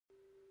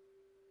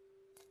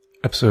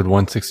Episode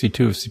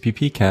 162 of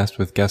CppCast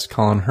with guest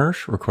Colin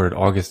Hirsch, recorded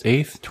August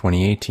 8th,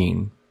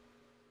 2018.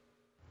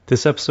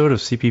 This episode of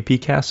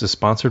CppCast is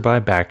sponsored by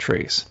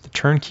Backtrace, the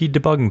turnkey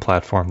debugging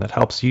platform that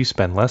helps you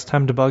spend less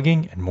time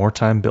debugging and more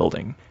time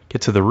building.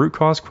 Get to the root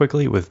cause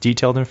quickly with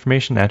detailed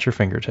information at your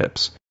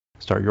fingertips.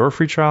 Start your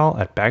free trial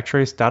at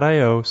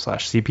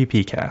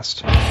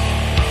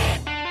backtrace.io/CppCast.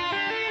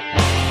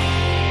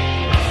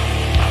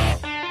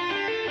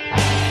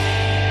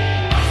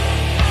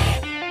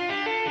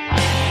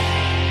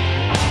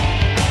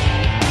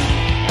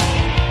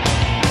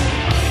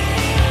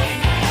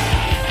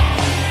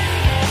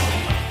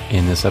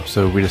 In this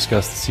episode, we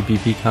discuss the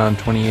CppCon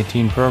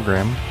 2018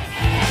 program.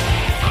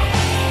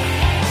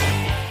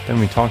 Then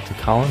we talk to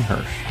Colin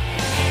Hirsch.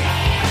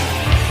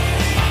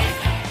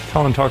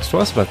 Colin talks to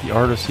us about the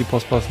art of C++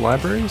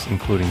 libraries,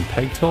 including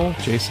PEGTL,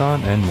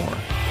 JSON, and more.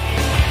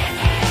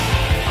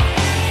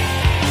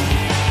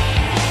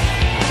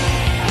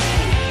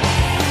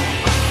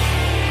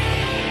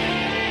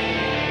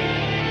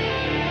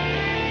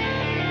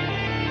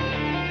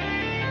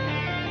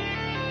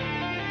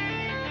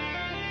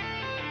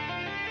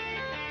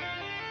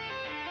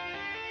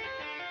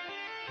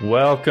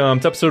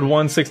 Welcome to episode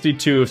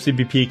 162 of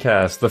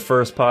CppCast, the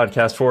first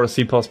podcast for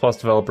C++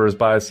 developers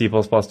by C++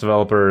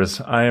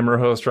 developers. I am your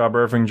host, Rob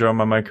Irving, joined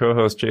by my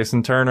co-host,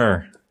 Jason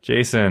Turner.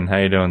 Jason, how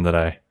you doing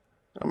today?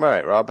 I'm all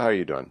right, Rob. How are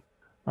you doing?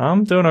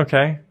 I'm doing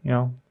okay. You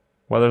know,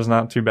 weather's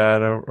not too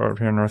bad over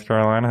here in North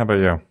Carolina. How about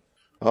you?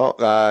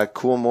 Oh,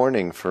 cool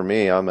morning for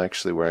me. I'm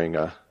actually wearing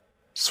a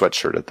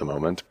sweatshirt at the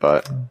moment,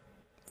 but...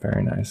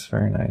 Very nice,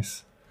 very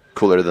nice.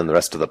 Cooler than the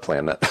rest of the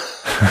planet.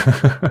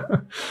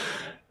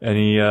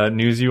 Any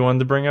news you wanted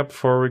to bring up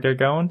before we get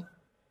going?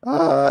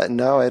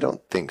 No, I don't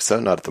think so.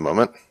 Not at the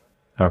moment.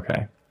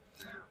 Okay.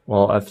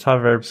 Well, at the top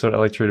of every episode, I'd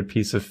like to read a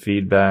piece of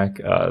feedback.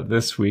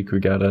 This week,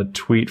 we got a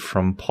tweet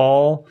from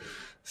Paul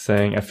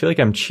saying, I feel like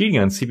I'm cheating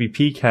on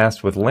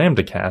CppCast with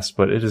LambdaCast,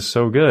 but it is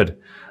so good.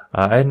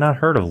 I had not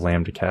heard of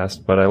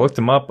LambdaCast, but I looked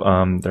them up.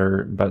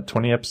 They're about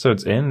 20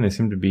 episodes in, and they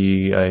seem to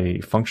be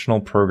a functional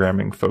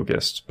programming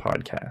focused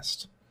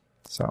podcast.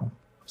 So,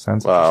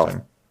 sounds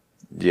interesting.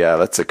 Yeah,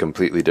 that's a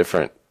completely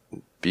different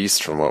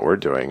beast from what we're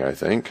doing, I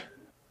think.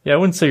 Yeah, I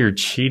wouldn't say you're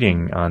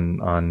cheating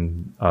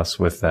on us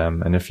with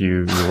them. And if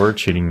you were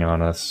cheating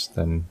on us,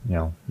 then, you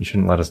know, you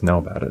shouldn't let us know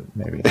about it,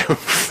 maybe.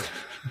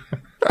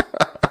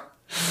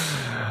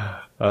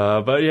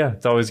 But yeah,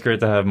 it's always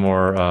great to have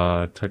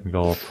more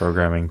technical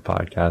programming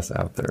podcasts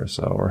out there.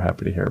 So we're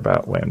happy to hear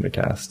about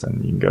LambdaCast,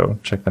 and you can go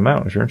check them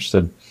out if you're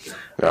interested.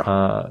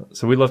 Yeah.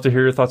 So we'd love to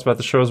hear your thoughts about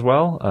the show as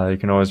well. You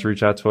can always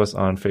reach out to us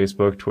on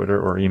Facebook,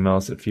 Twitter, or email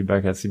us at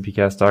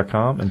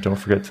feedback@cppcast.com. And don't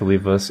forget to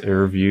leave us a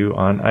review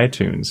on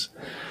iTunes.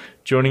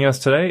 Joining us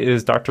today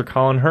is Dr.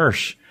 Colin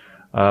Hirsch.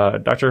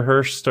 Dr.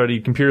 Hirsch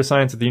studied computer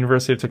science at the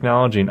University of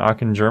Technology in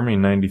Aachen, Germany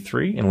in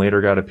 1993, and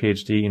later got a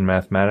PhD in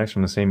mathematics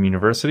from the same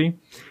university.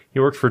 He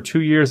worked for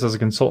 2 years as a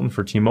consultant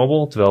for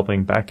T-Mobile,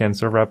 developing back-end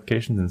server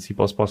applications in C++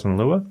 and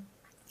Lua.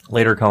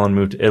 Later, Colin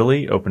moved to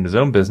Italy, opened his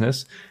own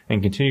business,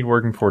 and continued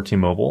working for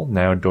T-Mobile,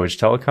 now Deutsche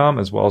Telekom,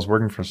 as well as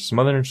working for some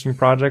other interesting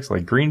projects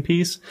like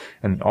Greenpeace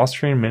and the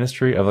Austrian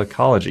Ministry of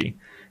Ecology.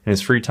 In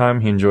his free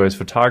time, he enjoys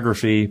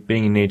photography,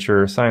 being in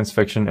nature, science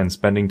fiction, and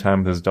spending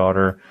time with his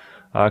daughter.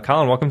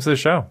 Colin, welcome to the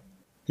show.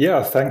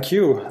 Yeah, thank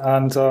you.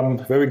 And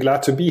I'm very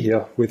glad to be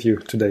here with you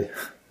today.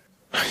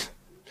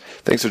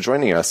 Thanks for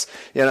joining us.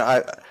 You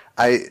know,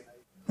 I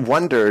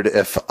wondered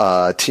if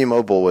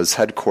T-Mobile was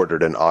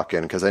headquartered in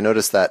Aachen, because I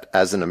noticed that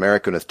as an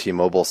American with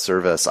T-Mobile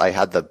service, I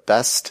had the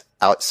best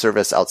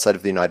service outside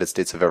of the United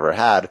States I've ever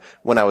had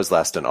when I was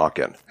last in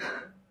Aachen.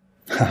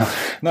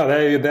 No,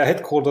 their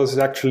headquarters is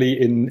actually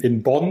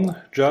in Bonn,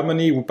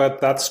 Germany, but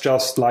that's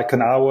just like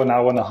an hour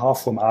and a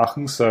half from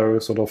Aachen, so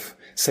sort of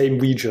same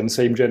region,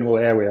 same general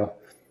area.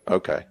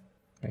 Okay.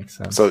 Makes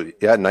sense. So,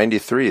 yeah,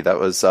 93, that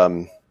was,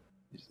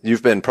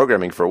 you've been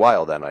programming for a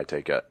while then, I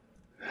take it.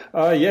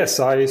 Yes,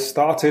 I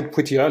started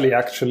pretty early,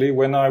 actually.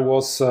 When I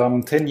was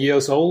 10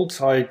 years old,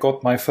 I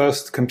got my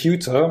first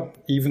computer,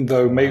 even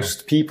though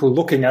most people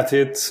looking at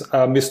it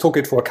mistook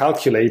it for a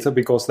calculator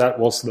because that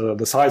was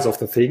the size of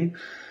the thing.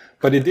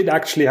 But it did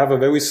actually have a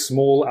very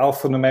small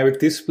alphanumeric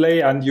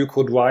display, and you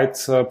could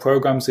write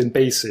programs in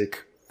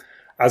BASIC,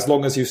 as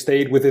long as you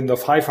stayed within the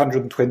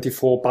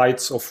 524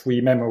 bytes of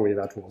free memory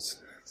that was.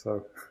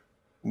 So,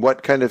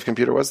 what kind of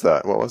computer was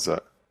that? What was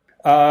it?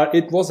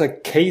 It was a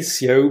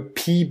Casio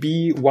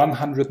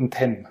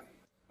PB110.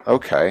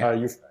 Okay.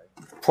 You've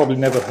probably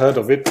never heard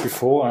of it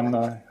before, and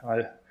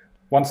I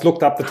once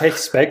looked up the tech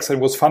specs, and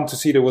it was fun to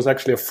see there was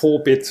actually a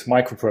 4-bit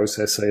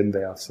microprocessor in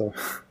there. So,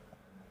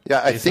 yeah,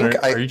 I think.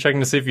 Are you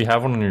checking to see if you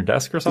have one on your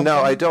desk or something?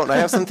 No, I don't. I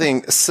have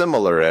something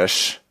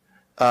similar-ish.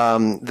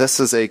 This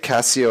is a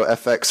Casio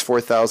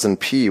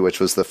FX4000P, which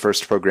was the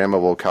first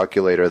programmable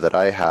calculator that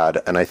I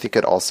had, and I think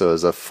it also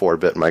is a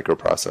 4-bit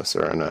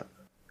microprocessor in it.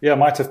 Yeah, it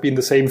might have been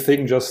the same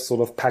thing, just sort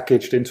of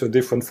packaged into a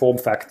different form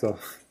factor.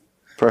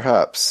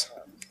 Perhaps.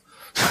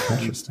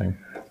 Interesting.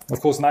 Of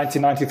course,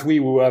 1993,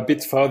 we were a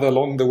bit further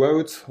along the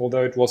road,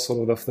 although it was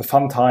sort of the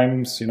fun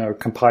times,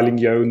 compiling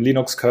your own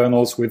Linux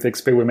kernels with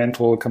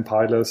experimental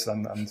compilers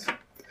and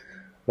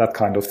that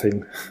kind of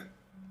thing.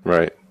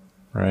 Right.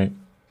 Right.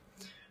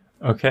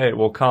 Okay,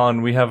 well,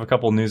 Colin, we have a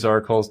couple news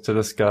articles to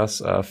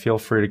discuss. Feel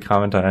free to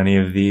comment on any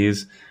of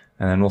these,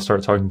 and then we'll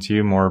start talking to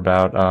you more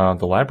about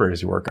the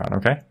libraries you work on,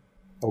 okay?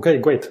 Okay,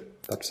 great.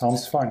 That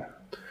sounds fine.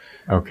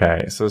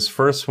 Okay, so this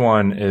first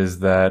one is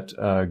that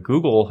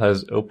Google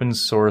has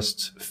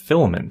open-sourced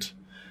Filament,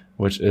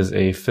 which is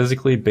a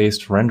physically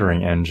based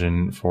rendering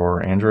engine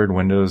for Android,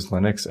 Windows,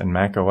 Linux, and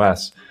Mac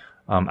OS.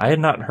 I had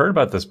not heard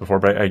about this before,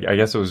 but I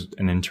guess it was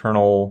an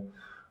internal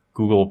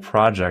Google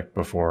project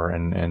before,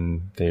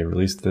 and they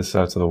released this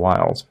out to the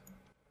wild.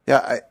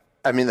 Yeah,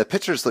 I mean, the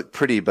pictures look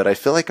pretty, but I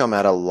feel like I'm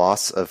at a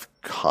loss of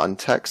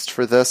context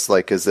for this.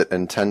 Like, is it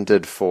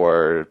intended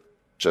for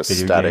just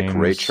Video static games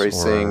ray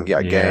tracing?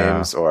 or-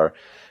 Games, or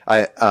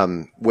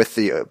with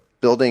the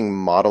building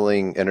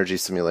modeling energy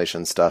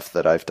simulation stuff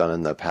that I've done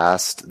in the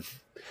past,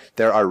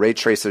 there are ray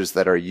tracers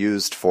that are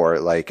used for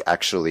like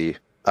actually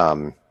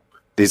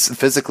these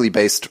physically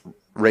based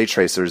ray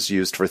tracers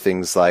used for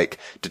things like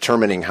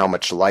determining how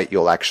much light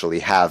you'll actually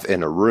have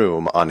in a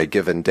room on a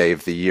given day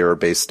of the year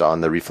based on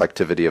the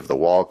reflectivity of the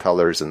wall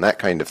colors and that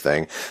kind of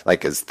thing.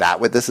 Like, is that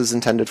what this is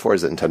intended for?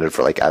 Is it intended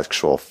for like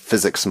actual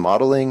physics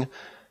modeling?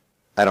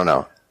 I don't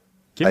know.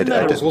 I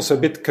was also a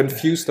bit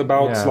confused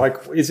about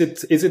is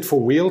it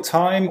for real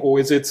time, or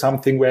is it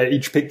something where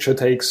each picture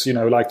takes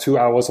like 2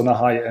 hours on a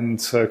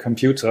high-end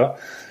computer,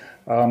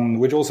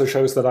 which also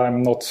shows that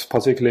I'm not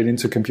particularly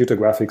into computer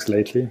graphics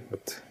lately.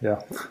 But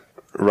yeah,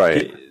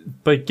 right.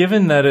 But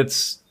given that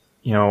it's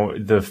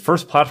the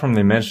first platform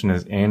they mentioned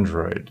is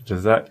Android,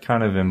 does that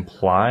kind of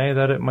imply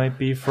that it might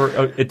be for?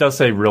 Oh, it does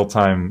say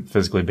real-time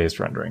physically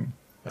based rendering.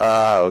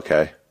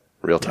 Okay,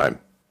 real time.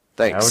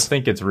 Thanks. I would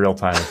think it's real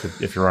time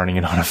if you're running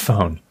it on a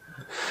phone.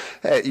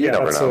 Hey, you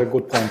never that's know. a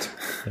good point.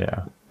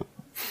 Yeah.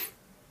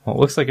 Well, it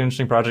looks like an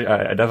interesting project.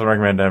 I definitely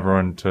recommend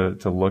everyone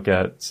to look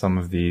at some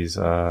of these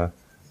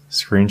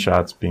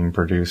screenshots being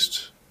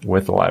produced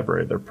with the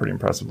library. They're pretty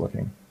impressive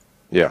looking.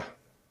 Yeah.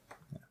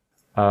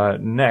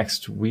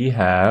 Next, we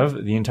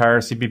have the entire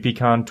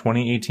CppCon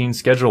 2018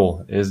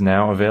 schedule is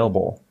now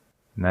available.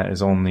 And that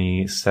is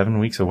only 7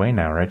 weeks away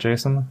now, right,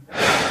 Jason?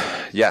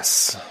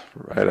 Yes,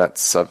 right at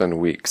 7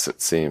 weeks,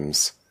 it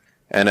seems.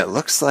 And it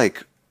looks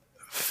like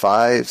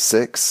 5,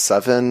 6,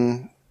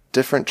 7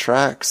 different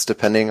tracks,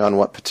 depending on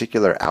what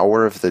particular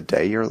hour of the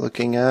day you're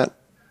looking at.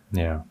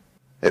 Yeah.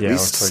 At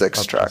least like 6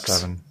 up to tracks.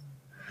 7.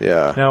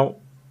 Yeah. Now,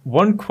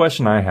 one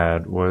question I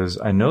had was,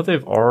 I know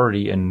they've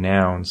already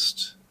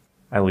announced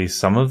at least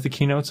some of the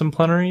keynotes and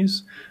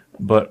plenaries,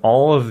 but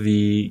all of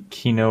the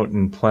keynote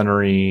and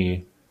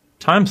plenary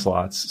time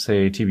slots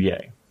say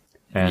TBA.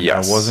 And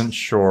Yes. I wasn't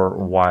sure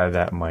why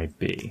that might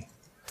be.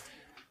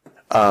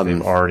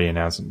 They've already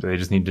announced them. Do they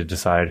just need to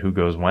decide who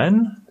goes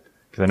when?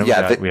 Because I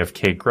know we have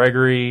Kate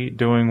Gregory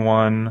doing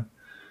one.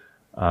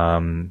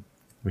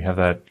 We have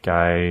that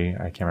guy,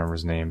 I can't remember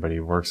his name, but he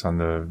works on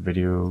the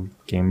video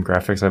game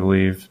graphics, I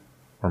believe,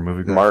 or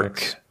movie graphics.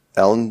 Mark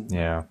Elnt.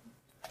 Yeah.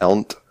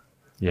 Elnt.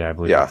 Yeah, I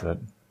believe Yeah. that's it.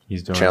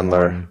 He's doing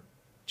Chandler. one.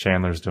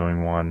 Chandler's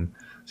doing one.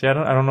 So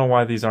yeah, I don't know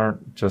why these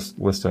aren't just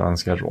listed on the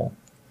schedule.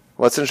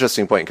 Well, it's an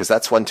interesting point because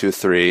that's 1, 2,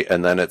 3,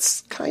 and then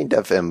it's kind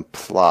of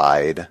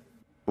implied.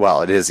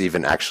 Well, it is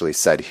even actually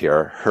said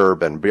here.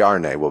 Herb and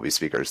Bjarne will be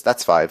speakers.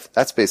 That's 5.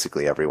 That's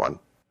basically everyone.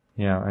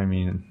 Yeah, I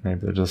mean,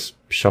 maybe they're just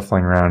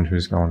shuffling around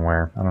who's going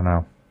where. I don't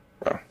know.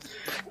 Oh.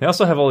 They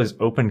also have all these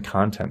open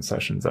content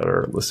sessions that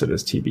are listed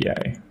as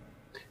TBA.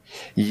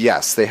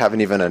 Yes, they haven't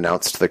even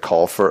announced the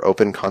call for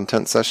open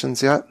content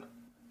sessions yet.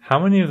 How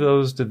many of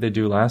those did they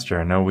do last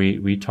year? I know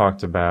we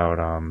talked about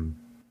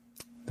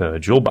the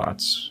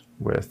Joulebots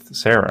with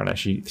Sarah, and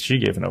she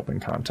gave an open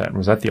content.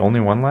 Was that the only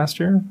one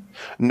last year?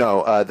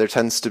 No, there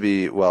tends to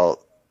be,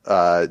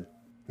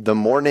 the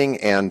morning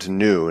and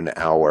noon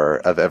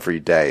hour of every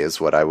day is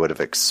what I would have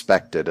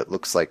expected. It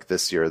looks like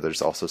this year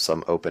there's also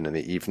some open in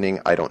the evening.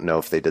 I don't know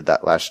if they did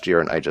that last year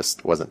and I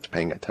just wasn't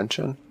paying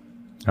attention.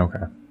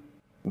 Okay.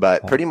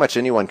 But pretty much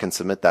anyone can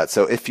submit that.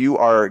 So if you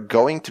are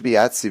going to be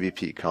at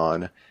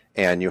CppCon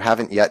and you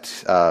haven't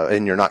yet,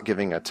 and you're not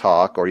giving a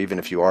talk, or even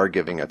if you are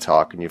giving a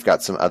talk and you've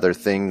got some other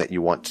thing that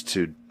you want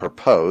to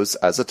propose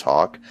as a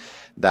talk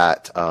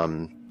that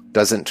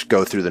doesn't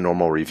go through the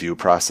normal review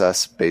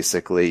process,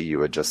 basically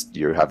you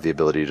have the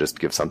ability to just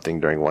give something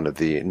during one of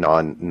the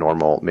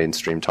non-normal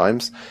mainstream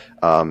times,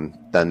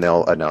 then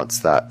they'll announce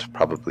that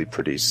probably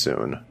pretty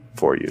soon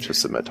for you to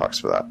submit talks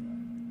for that.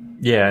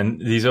 Yeah, and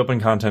these open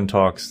content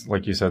talks,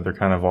 like you said, they're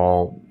kind of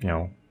all,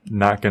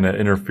 not going to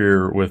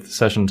interfere with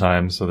session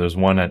times. So there's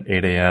one at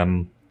 8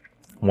 a.m.,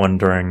 one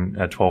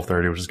at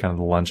 12:30, which is kind of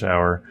the lunch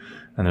hour,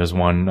 and there's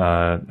one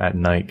at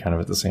night, kind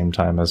of at the same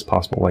time as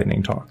possible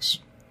lightning talks.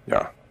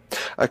 Yeah.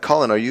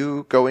 Colin, are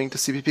you going to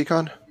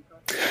CppCon?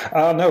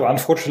 No,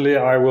 unfortunately,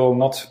 I will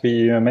not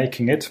be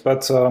making it.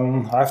 But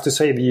I have to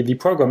say the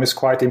program is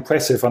quite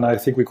impressive, and I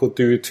think we could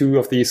do 2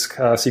 of these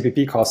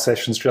CppCast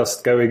sessions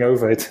just going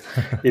over it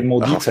in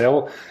more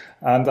detail.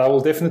 And I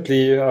will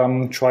definitely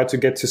try to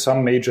get to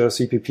some major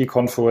CPP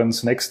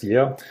conference next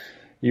year.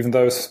 Even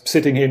though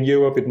sitting here in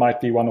Europe, it might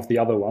be one of the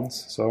other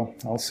ones. So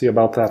I'll see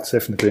about that,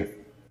 definitely.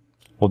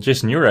 Well,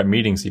 Jason, you were at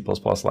Meeting C++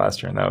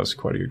 last year, and that was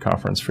quite a good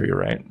conference for you,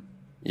 right?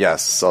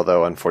 Yes,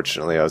 although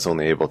unfortunately I was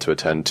only able to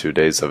attend 2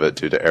 days of it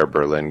due to Air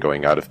Berlin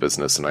going out of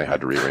business, and I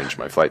had to rearrange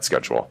my flight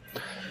schedule.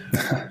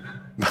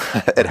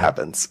 It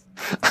happens.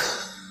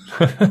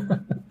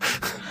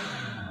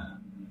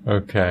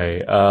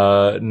 Okay.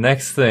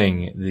 Next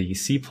thing, the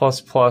C++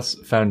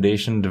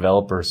 Foundation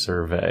Developer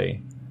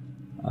Survey.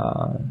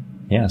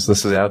 Yes,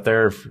 this is out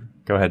there.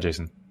 Go ahead,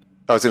 Jason.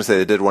 I was going to say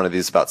they did one of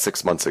these about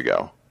 6 months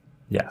ago.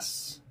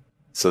 Yes.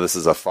 So this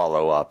is a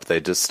follow-up. They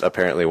just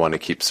apparently want to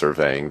keep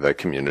surveying the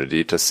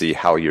community to see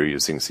how you're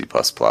using C++.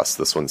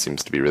 This one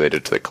seems to be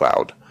related to the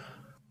cloud.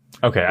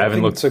 Okay, I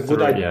haven't looked. It's a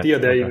good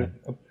idea.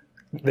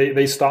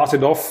 They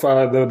started off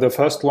the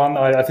first one.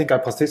 I think I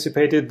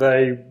participated.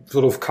 They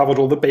sort of covered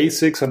all the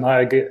basics, and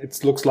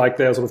it looks like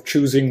they're sort of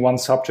choosing one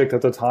subject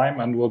at a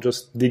time, and we'll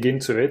just dig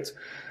into it.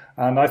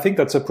 And I think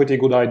that's a pretty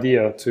good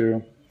idea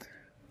to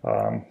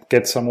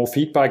get some more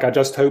feedback. I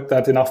just hope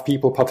that enough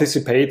people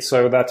participate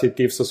so that it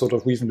gives a sort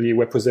of reasonably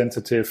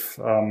representative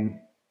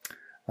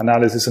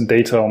analysis and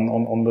data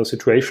on the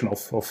situation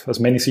of as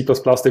many C++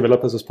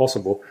 developers as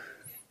possible.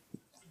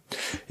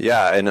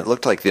 Yeah, and it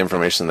looked like the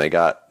information they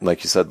got,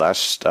 like you said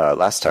last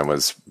time,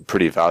 was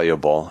pretty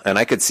valuable. And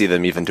I could see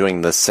them even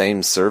doing the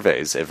same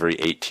surveys every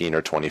 18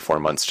 or 24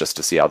 months just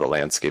to see how the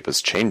landscape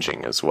is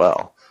changing as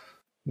well.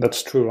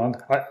 That's true. And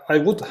I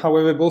would,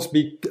 however, both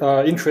be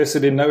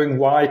interested in knowing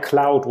why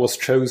cloud was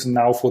chosen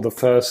now for the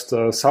first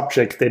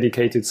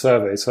subject-dedicated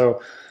survey.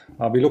 So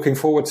I'll be looking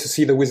forward to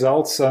see the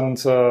results, and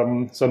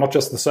so not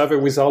just the survey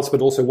results,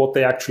 but also what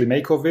they actually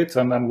make of it,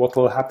 and what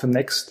will happen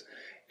next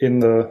in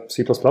the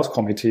C++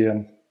 committee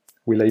and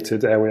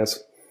related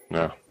areas.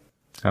 Yeah.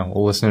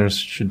 Well, listeners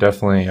should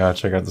definitely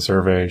check out the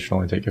survey. It should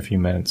only take a few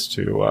minutes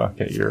to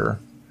get your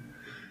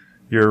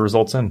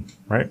results in,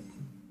 right?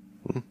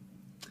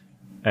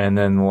 And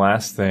then the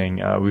last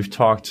thing, we've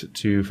talked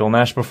to Phil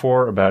Nash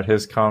before about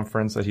his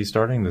conference that he's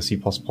starting, the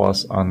C++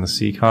 on the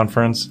C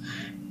conference.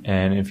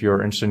 And if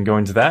you're interested in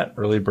going to that,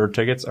 early bird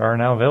tickets are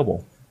now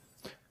available.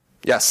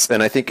 Yes,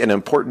 and I think an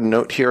important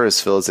note here, as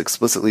Phil has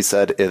explicitly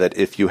said, is that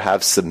if you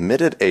have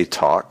submitted a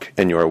talk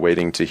and you are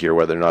waiting to hear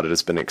whether or not it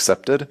has been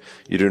accepted,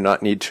 you do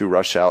not need to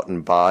rush out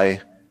and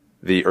buy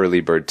the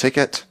early bird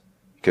ticket,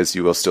 because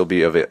you will still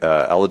be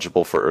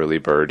eligible for early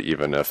bird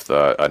even if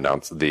the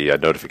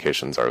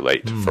notifications are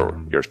late for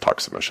your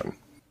talk submission.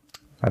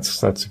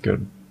 That's a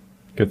good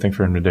thing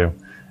for him to do.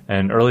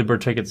 And early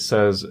bird ticket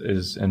says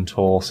is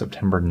until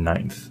September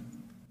 9th. You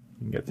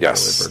can get the early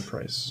bird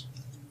price.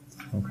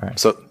 Okay.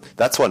 So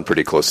that's one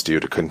pretty close to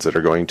you to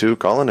consider going to,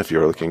 Colin, if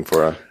you're looking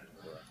for a...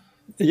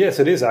 Yes,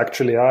 it is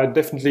actually. I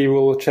definitely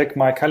will check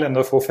my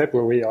calendar for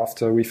February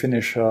after we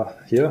finish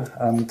here,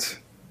 and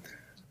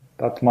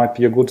that might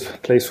be a good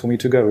place for me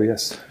to go,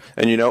 yes.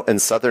 And you know, in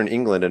southern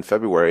England in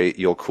February,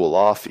 you'll cool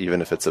off even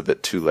if it's a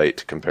bit too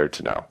late compared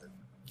to now.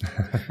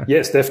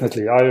 Yes,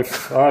 definitely.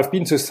 I've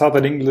been to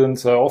southern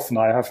England often.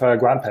 I have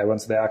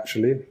grandparents there,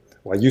 actually.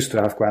 Well, I used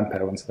to have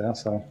grandparents there,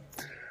 so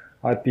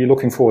I'd be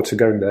looking forward to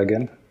going there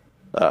again.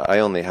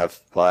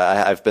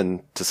 I've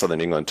been to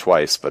southern England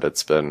twice, but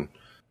it's been,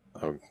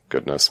 oh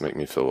goodness, make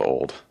me feel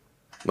old.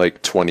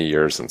 Like 20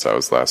 years since I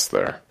was last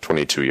there.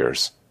 22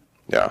 years.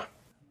 Yeah.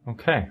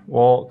 Okay.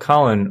 Well,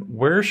 Colin,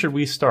 where should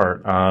we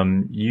start?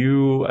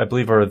 You, I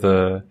believe, are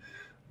the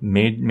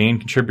main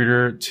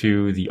contributor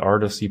to the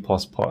Art of C++,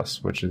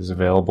 which is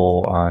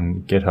available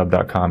on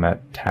github.com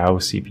at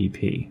taucpp.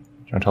 Do you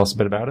want to tell us a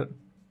bit about it?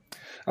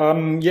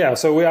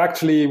 So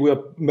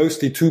we're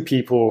mostly 2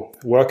 people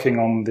working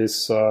on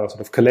this sort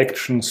of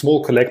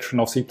small collection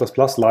of C++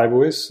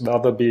 libraries, the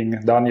other being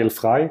Daniel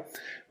Frey,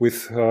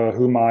 with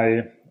whom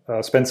I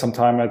spent some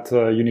time at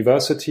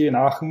university in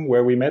Aachen,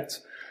 where we met.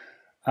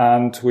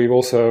 And we've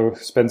also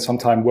spent some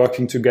time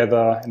working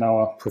together in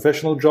our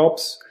professional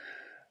jobs.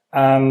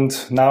 And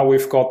now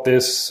we've got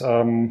this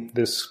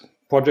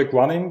project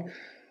running.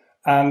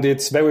 And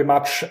it's very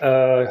much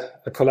a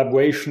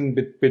collaboration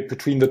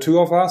between the 2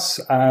 of us.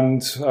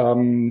 And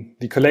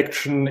the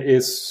collection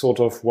is sort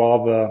of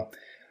rather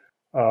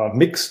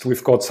mixed.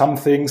 We've got some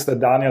things that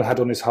Daniel had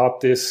on his hard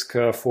disk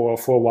for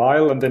a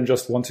while and then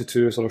just wanted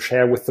to sort of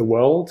share with the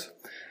world.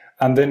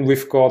 And then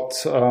we've got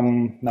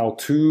now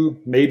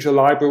 2 major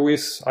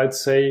libraries, I'd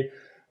say,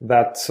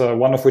 that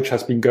one of which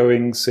has been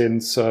going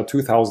since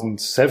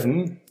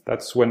 2007.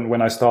 That's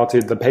when I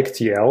started the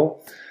PEGTL.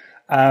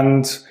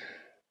 And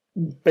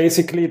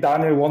basically,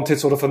 Daniel wanted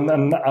sort of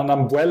an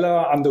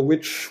umbrella under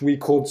which we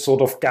could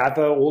sort of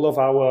gather all of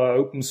our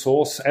open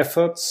source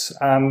efforts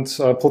and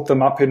put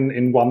them up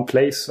in one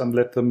place and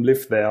let them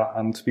live there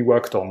and be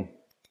worked on.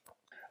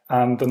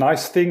 And the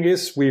nice thing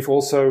is we've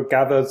also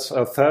gathered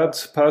a third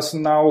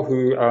person now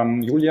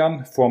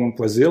Julian from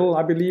Brazil,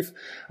 I believe.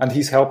 And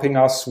he's helping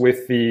us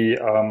with the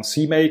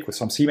CMake, with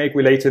some CMake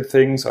related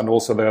things and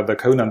also the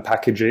Conan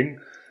packaging.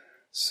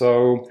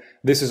 So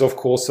this is, of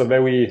course, a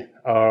very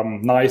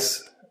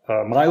nice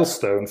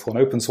milestone for an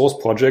open source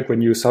project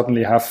when you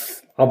suddenly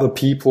have other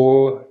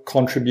people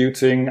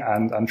contributing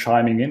and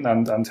chiming in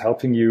and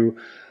helping you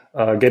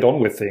get on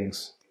with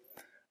things.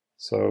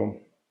 So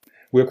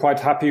we're quite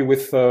happy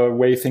with the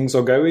way things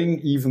are going,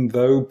 even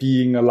though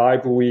being a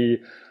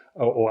library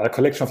or a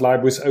collection of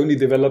libraries only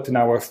developed in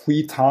our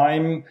free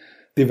time,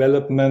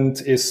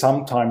 development is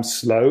sometimes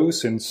slow,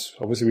 since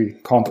obviously we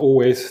can't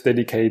always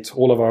dedicate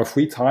all of our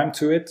free time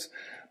to it.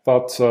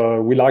 But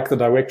we like the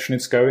direction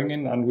it's going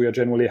in, and we are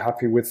generally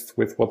happy with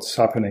what's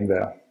happening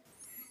there.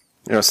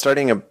 You know,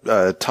 starting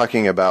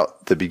talking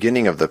about the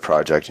beginning of the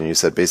project, and you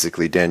said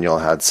basically Daniel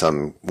had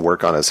some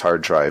work on his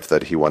hard drive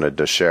that he wanted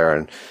to share,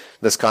 and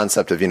this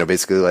concept of, you know,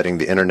 basically letting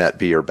the internet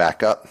be your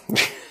backup.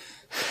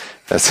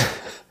 That's,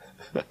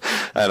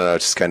 I don't know,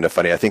 it's just kind of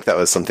funny. I think that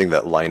was something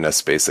that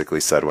Linus basically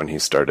said when he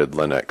started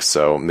Linux.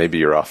 So maybe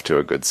you're off to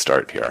a good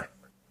start here.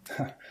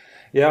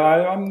 Yeah,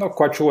 I'm not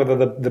quite sure whether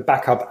the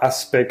backup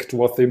aspect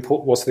was the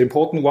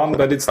important one,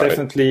 but it's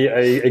definitely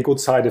a good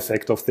side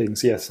effect of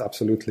things. Yes,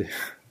 absolutely.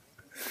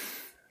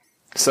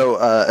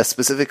 So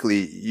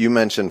specifically, you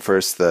mentioned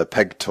first the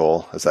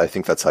PEGTL, as I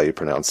think that's how you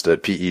pronounced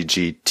it,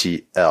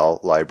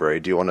 PEGTL library.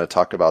 Do you want to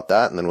talk about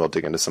that, and then we'll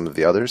dig into some of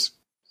the others?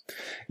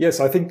 Yes,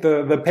 I think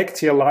the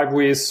PEGTL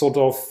library is sort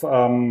of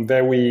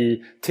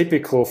very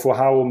typical for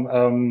how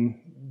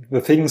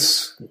the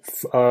things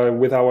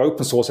with our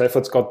open source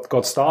efforts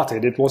got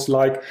started. It was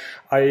like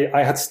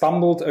I had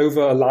stumbled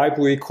over a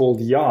library called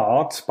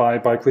Yard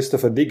by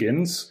Christopher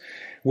Diggins,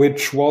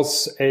 which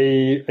was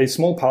a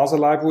small parser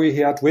library he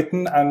had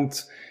written,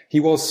 and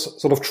he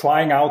was sort of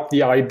trying out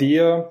the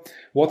idea,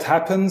 what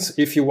happens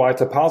if you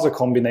write a parser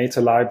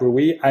combinator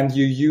library and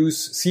you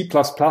use C++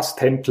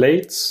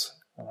 templates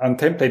and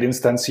template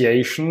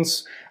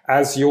instantiations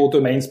as your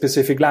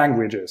domain-specific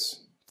languages,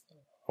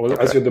 or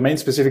as your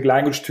domain-specific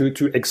language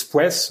to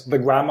express the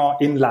grammar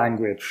in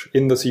language,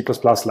 in the C++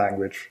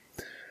 language.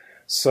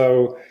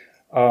 So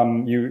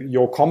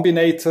your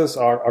combinators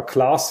are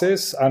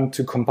classes, and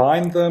to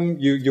combine them,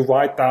 you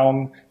write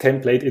down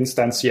template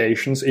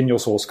instantiations in your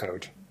source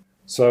code.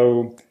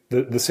 So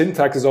the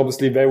syntax is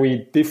obviously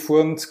very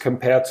different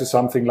compared to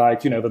something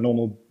like, you know, the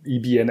normal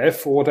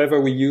EBNF or whatever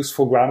we use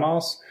for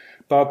grammars.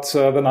 But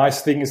the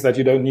nice thing is that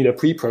you don't need a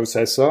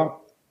preprocessor,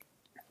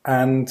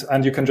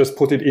 and you can just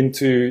put it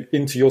into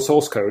your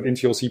source code,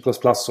 into your C++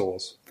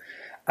 source.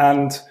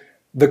 And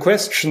the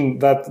question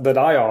that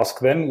I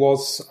asked then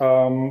was,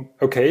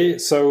 okay,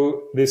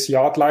 so this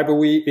Yard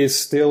library is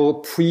still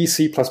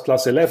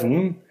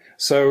pre-C++11,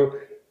 so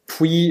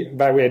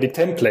pre-variadic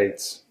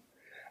templates.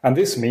 And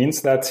this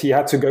means that he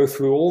had to go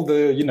through all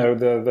the, you know,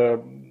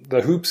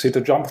 the hoops, he had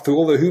to jump through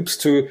all the hoops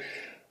to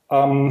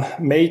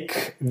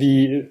make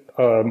the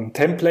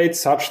templates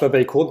such that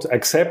they could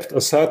accept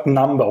a certain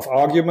number of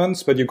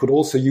arguments, but you could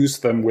also use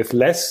them with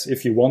less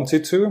if you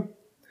wanted to.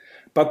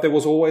 But there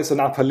was always an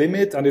upper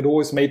limit, and it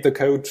always made the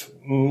code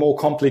more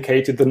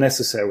complicated than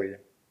necessary.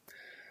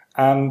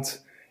 And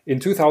in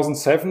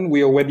 2007,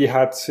 we already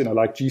had, you know,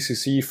 like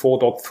GCC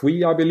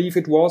 4.3, I believe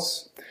it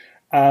was,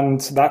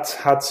 and that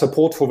had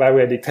support for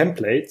variadic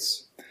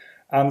templates.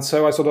 And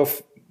so I sort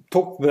of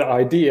took the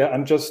idea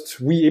and just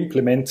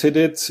re-implemented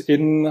it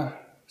in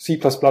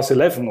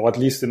C++11, or at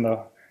least in the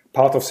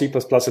part of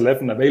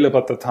C++11 available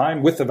at the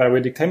time with the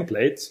variadic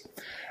templates.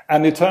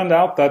 And it turned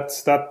out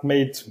that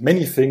made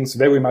many things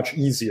very much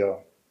easier.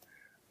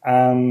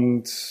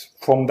 And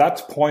from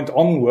that point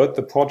onward,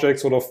 the project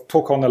sort of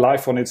took on a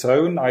life on its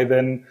own. I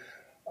then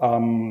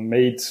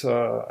made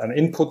an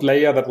input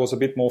layer that was a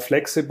bit more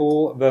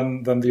flexible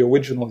than the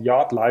original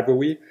Yard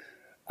library.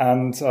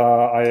 And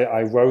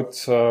I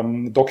wrote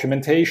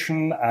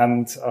documentation,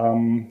 and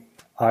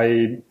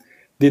I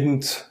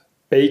didn't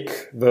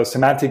bake the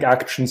semantic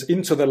actions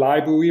into the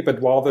library,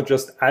 but rather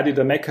just added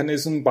a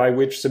mechanism by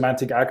which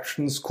semantic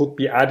actions could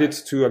be added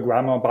to a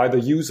grammar by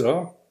the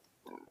user.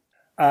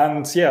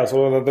 And yeah,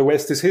 so the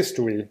rest is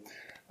history.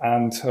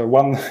 And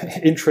one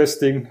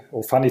interesting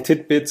or funny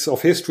tidbits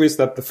of history is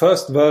that the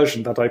first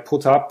version that I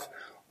put up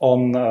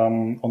on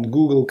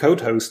Google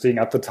Code Hosting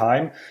at the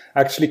time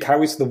actually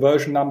carries the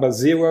version number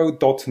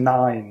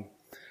 0.9.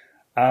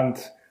 And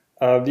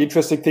the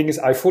interesting thing is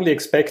I fully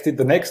expected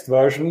the next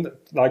version,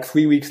 like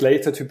 3 weeks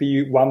later, to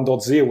be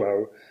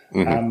 1.0.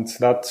 Mm-hmm. And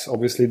that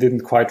obviously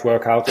didn't quite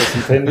work out as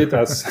intended,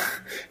 as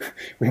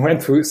we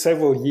went through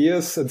several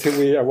years until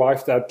we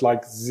arrived at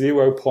like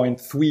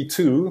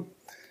 0.32.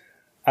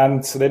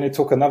 And then it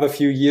took another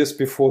few years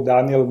before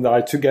Daniel and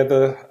I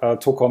together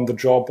took on the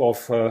job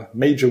of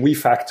major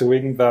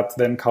refactoring that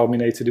then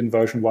culminated in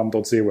version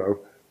 1.0.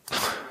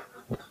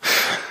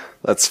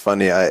 That's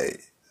funny.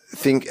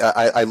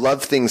 I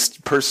love things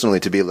personally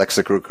to be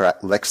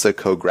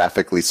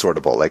lexicographically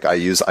sortable. Like I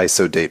use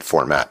isodate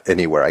format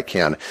anywhere I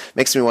can.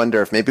 Makes me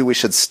wonder if maybe we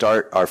should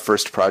start our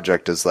first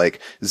project as like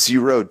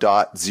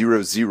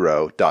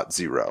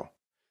 0.00.0.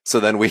 So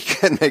then we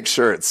can make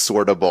sure it's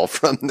sortable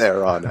from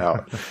there on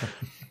out.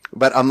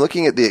 But I'm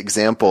looking at the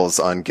examples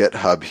on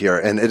GitHub here,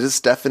 and it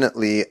is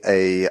definitely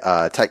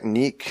a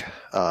technique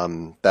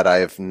that I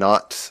have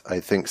not, I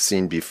think,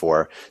 seen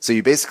before. So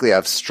you basically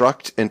have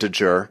struct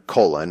integer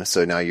colon.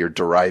 So now you're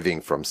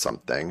deriving from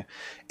something,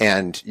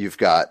 and you've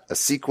got a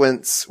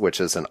sequence, which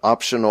is an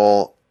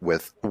optional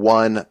with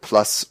 1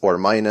 plus or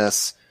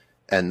minus,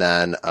 and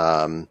then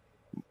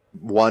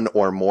one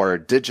or more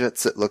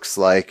digits, it looks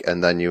like,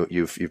 and then you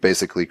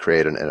basically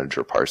create an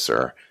integer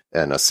parser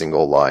in a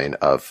single line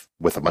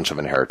with a bunch of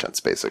inheritance,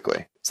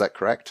 basically. Is that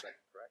correct?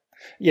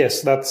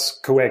 Yes, that's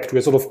correct.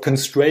 We're sort of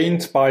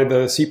constrained by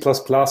the C++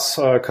 template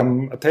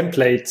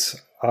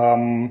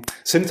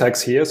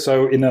syntax here.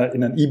 So in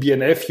an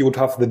EBNF, you would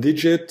have the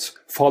digit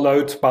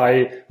followed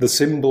by the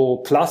symbol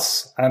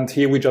plus, and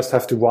here we just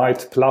have to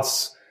write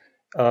plus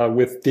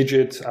with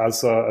digit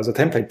as a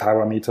template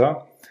parameter.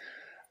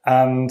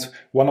 And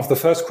one of the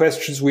first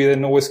questions we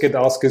then always get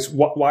asked is,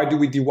 why do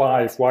we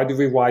derive? Why do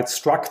we write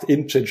struct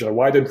integer?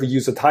 Why don't we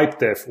use a type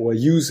def or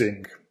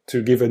using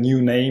to give a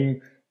new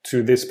name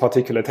to this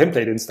particular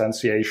template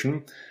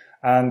instantiation?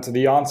 And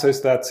the answer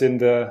is that in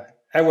the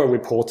error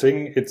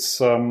reporting, it's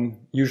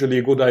usually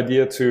a good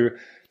idea to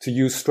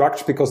use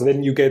struct, because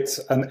then you get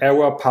an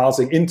error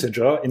parsing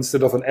integer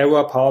instead of an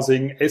error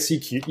parsing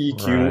seq,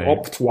 eq, right,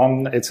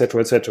 opt1, etc.,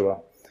 etc.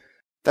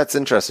 That's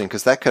interesting,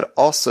 because that could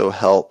also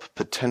help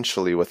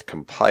potentially with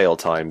compile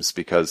times,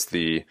 because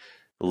the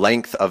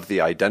length of the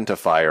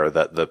identifier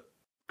that the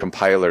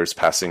compiler is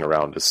passing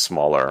around is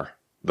smaller,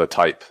 the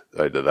type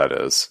that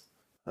is.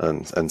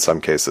 And in some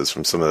cases,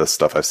 from some of the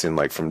stuff I've seen,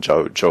 like from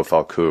Joe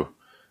Falcu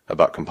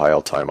about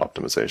compile time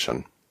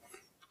optimization.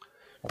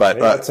 But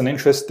okay, that's an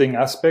interesting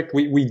aspect.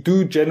 We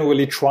do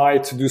generally try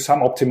to do some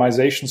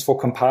optimizations for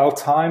compile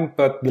time,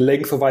 but the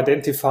length of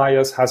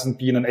identifiers hasn't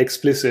been an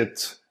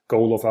explicit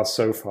goal of us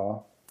so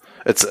far.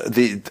 It's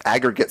the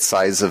aggregate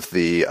size of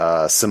the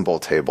symbol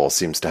table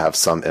seems to have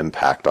some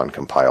impact on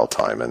compile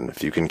time, and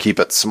if you can keep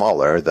it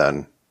smaller,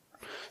 then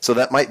so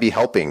that might be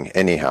helping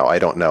anyhow. I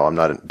don't know. I'm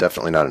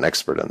definitely not an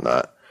expert in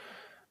that.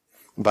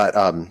 But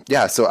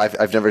yeah, so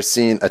I've never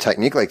seen a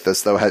technique like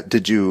this though.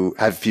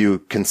 Have you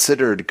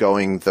considered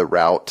going the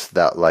route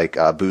that like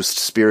Boost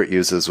Spirit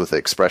uses with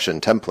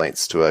expression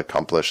templates to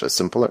accomplish a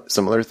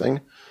similar thing?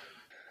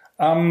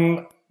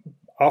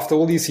 After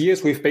all these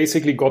years, we've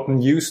basically gotten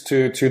used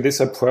to this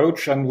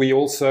approach, and we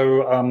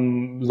also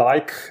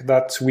like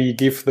that we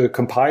give the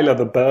compiler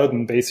the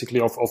burden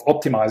basically of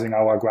optimizing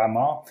our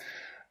grammar.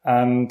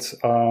 And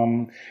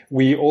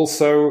we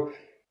also,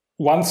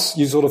 once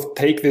you sort of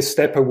take this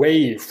step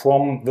away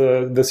from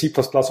the C++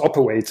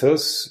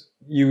 operators,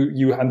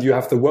 you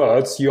have the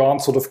words, you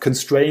aren't sort of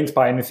constrained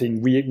by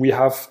anything. We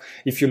have,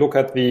 if you look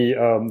at the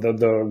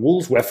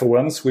rules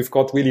reference, we've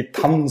got really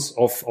tons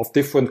of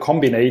different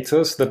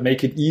combinators that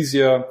make it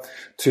easier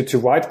to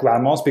write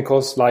grammars,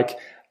 because like,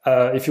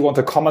 if you want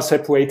a comma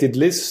separated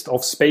list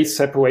of space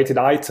separated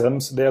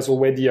items, there's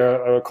already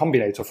a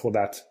combinator for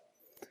that.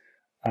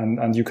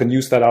 And you can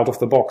use that out of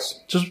the box.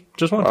 Just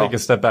want to take a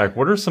step back.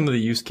 What are some of the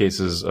use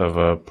cases of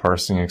a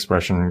parsing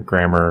expression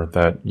grammar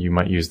that you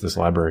might use this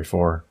library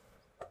for?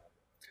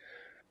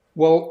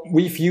 Well,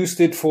 we've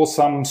used it for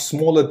some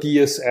smaller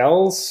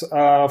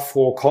DSLs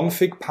for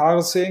config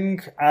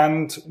parsing,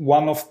 and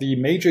one of the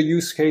major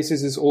use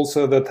cases is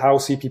also the Tau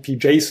CPP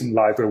JSON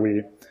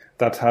library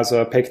that has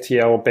a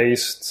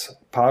PEGTL-based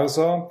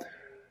parser.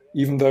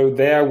 Even though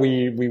there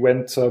we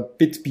went a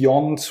bit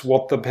beyond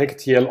what the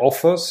PEGTL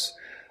offers,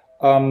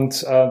 and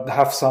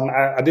have some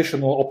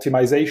additional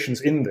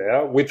optimizations in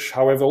there, which,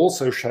 however,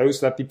 also shows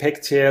that the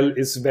PEGTL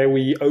is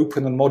very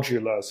open and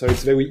modular. So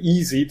it's very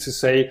easy to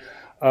say,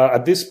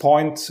 at this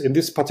point, in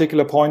this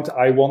particular point,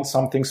 I want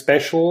something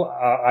special,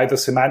 either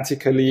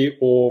semantically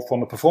or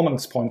from a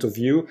performance point of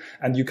view,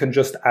 and you can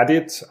just add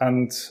it,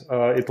 and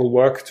it will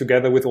work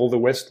together with all the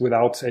rest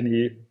without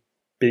any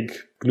big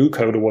glue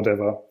code or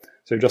whatever.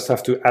 So you just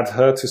have to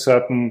adhere to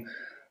certain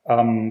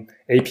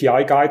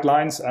API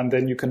guidelines, and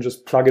then you can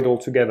just plug it all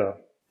together.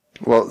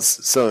 Well,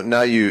 so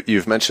now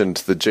you've mentioned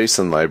the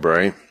JSON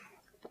library,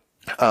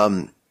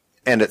 and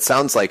it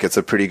sounds like it's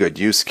a pretty good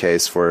use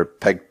case for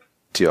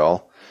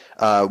PEGTL.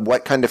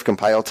 What kind of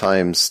compile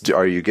times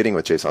are you getting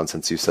with JSON,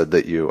 since you said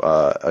that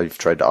you've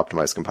tried to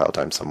optimize compile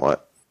time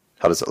somewhat?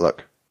 How does it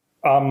look?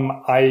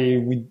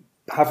 We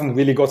haven't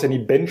really got any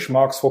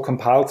benchmarks for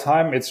compile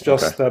time. It's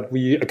just that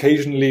we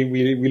occasionally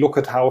we look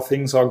at how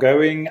things are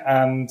going,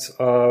 and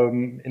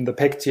in the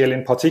PEGTL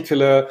in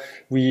particular,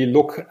 we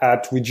look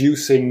at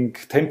reducing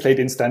template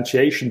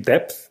instantiation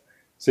depth,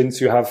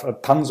 since you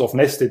have tons of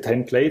nested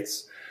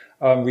templates.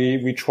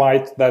 We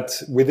tried that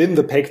within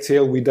the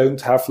PEGTL, we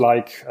don't have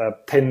like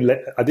 10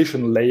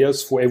 additional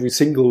layers for every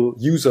single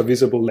user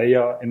visible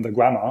layer in the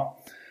grammar.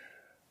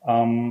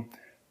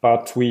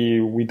 but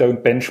we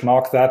don't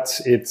benchmark that.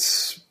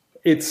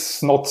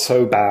 It's not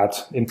so bad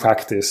in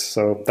practice.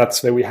 So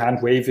that's very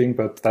hand-waving,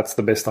 but that's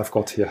the best I've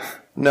got here.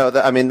 No,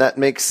 that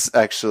makes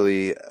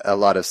actually a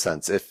lot of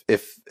sense. If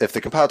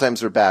the compile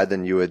times were bad,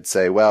 then you would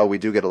say, well, we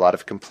do get a lot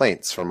of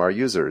complaints from our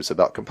users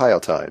about compile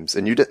times,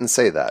 and you didn't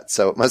say that,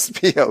 so it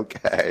must be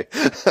okay.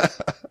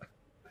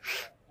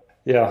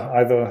 Yeah,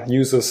 either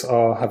users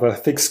have a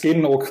thick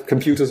skin or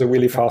computers are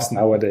really fast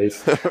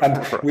nowadays.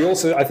 And we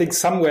also, I think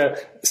somewhere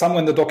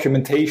in the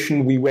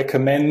documentation, we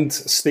recommend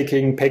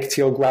sticking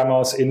PEGTL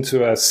grammars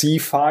into a C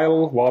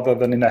file rather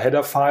than in a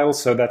header file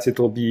so that it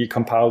will be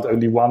compiled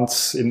only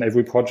once in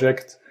every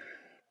project.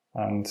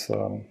 And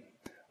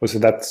also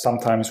that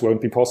sometimes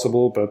won't be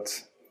possible,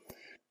 but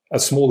a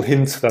small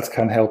hint that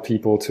can help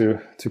people to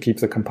keep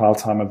the compile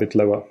time a bit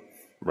lower.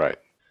 Right.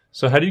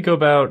 So how do you go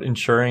about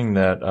ensuring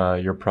that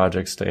your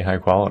projects stay high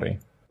quality?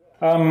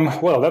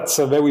 Well, that's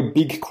a very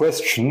big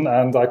question,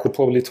 and I could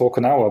probably talk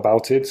an hour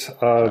about it.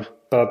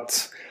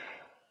 But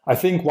I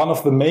think one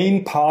of the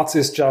main parts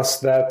is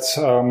just that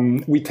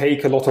we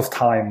take a lot of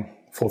time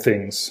for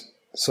things.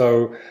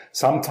 So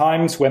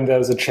sometimes when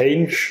there's a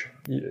change,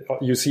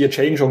 you see a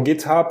change on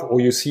GitHub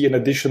or you see an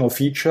additional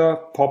feature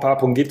pop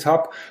up on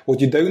GitHub. What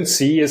you don't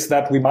see is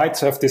that we might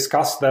have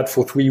discussed that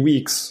for 3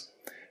 weeks,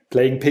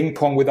 playing ping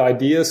pong with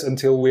ideas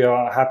until we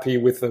are happy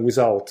with the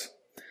result.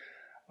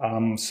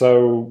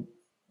 So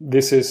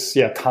this is,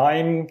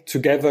 time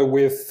together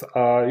with,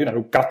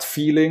 gut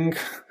feeling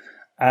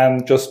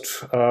and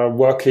just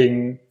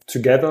working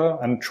together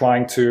and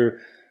trying to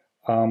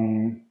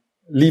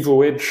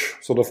leverage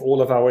sort of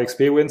all of our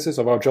experiences,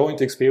 of our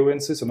joint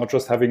experiences, and not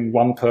just having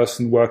one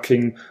person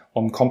working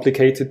on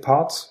complicated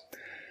parts.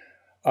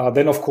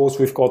 Then, of course,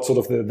 we've got sort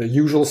of the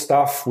usual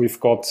stuff. We've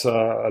got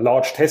a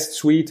large test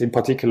suite, in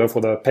particular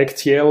for the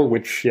PEGTL,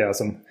 which,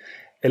 as an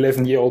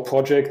 11-year-old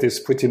project is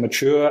pretty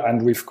mature,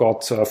 and we've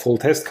got full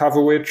test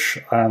coverage,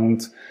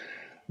 and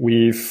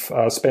we've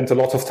spent a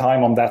lot of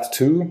time on that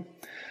too.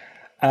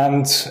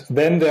 And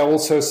then there are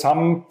also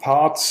some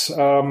parts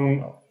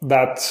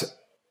that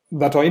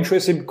are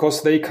interesting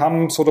because they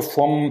come sort of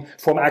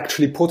from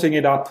actually putting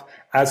it up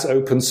as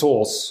open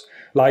source.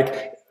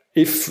 Like,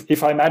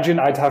 if I imagine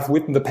I'd have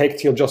written the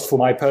PEGTL just for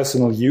my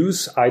personal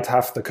use, I'd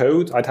have the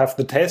code, I'd have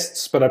the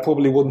tests, but I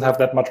probably wouldn't have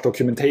that much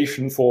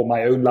documentation for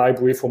my own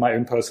library, for my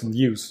own personal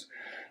use.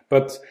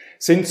 But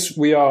since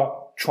we are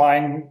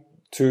trying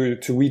to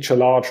reach a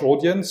large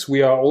audience,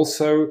 we are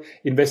also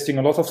investing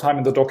a lot of time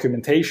in the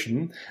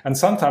documentation. And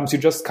sometimes you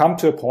just come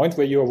to a point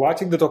where you're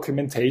writing the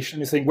documentation,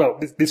 you think, well,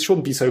 this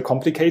shouldn't be so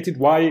complicated.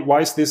 Why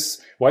is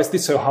this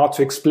so hard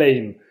to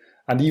explain?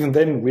 And even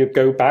then we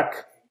go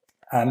back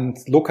and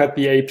look at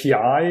the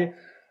API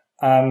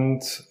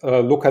and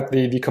look at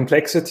the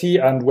complexity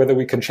and whether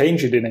we can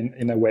change it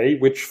in a way,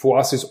 which for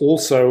us is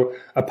also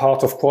a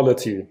part of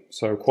quality.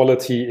 So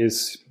quality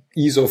is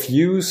ease of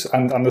use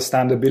and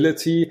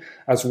understandability,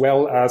 as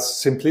well as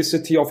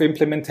simplicity of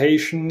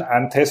implementation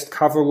and test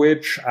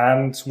coverage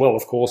and, well,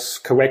 of course,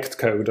 correct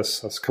code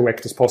as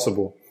correct as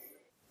possible.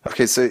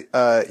 Okay, so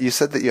you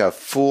said that you have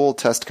full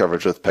test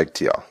coverage with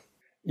PEGTL.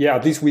 Yeah,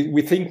 at least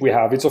we think we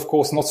have. It's of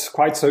course not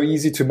quite so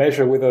easy to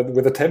measure with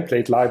a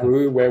template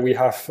library where we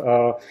have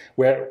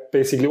where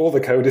basically all the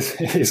code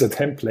is a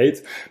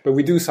template. But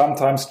we do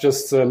sometimes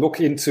just look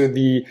into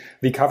the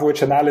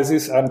coverage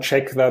analysis and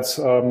check that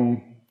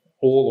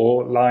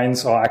all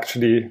lines are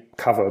actually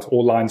covered,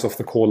 all lines of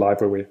the core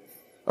library.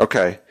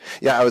 Okay.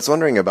 Yeah, I was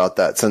wondering about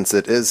that. Since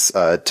it is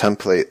a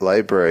template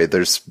library,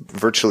 there's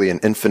virtually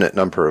an infinite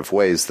number of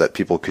ways that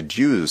people could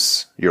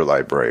use your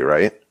library,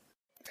 right?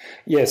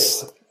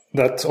 Yes.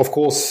 That, of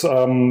course,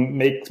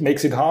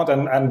 makes it hard.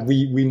 And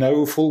we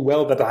know full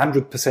well that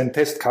 100%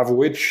 test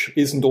coverage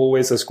isn't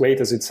always as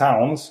great as it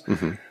sounds.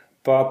 Mm-hmm.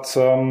 But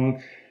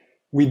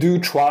we do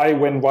try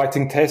when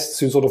writing tests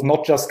to sort of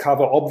not just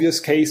cover obvious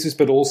cases,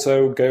 but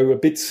also go a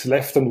bit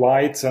left and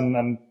right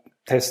and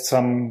test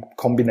some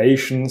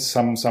combinations,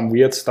 some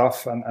weird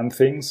stuff and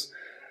things.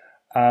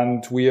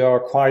 And we are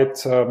quite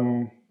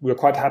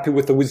happy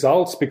with the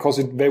results because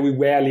it very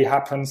rarely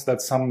happens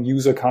that some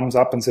user comes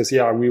up and says,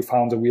 yeah, we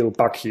found a real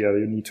bug here.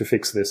 You need to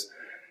fix this.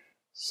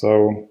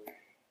 So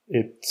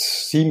it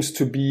seems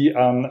to be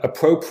an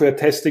appropriate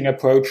testing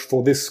approach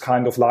for this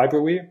kind of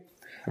library.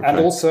 Okay. And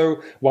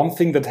also one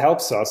thing that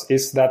helps us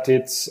is that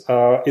it's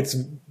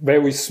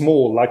very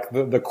small. Like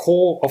the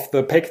core of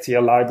the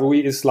PEGTL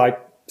library is like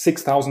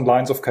 6,000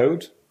 lines of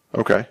code.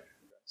 Okay.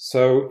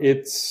 So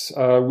it's,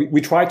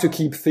 we try to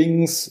keep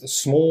things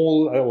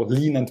small or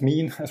lean and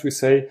mean, as we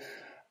say.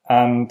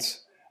 And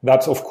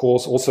that, of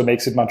course, also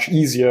makes it much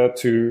easier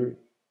to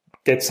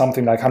get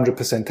something like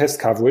 100% test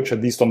coverage,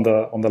 at least on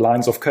the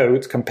lines of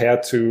code,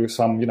 compared to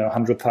some,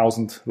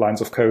 100,000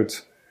 lines of code.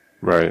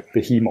 Right.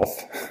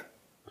 Behemoth.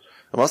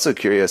 I'm also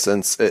curious,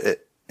 since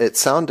it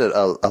sounded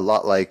a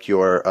lot like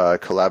your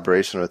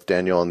collaboration with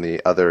Daniel and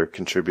the other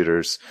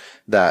contributors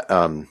that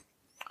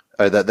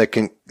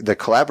the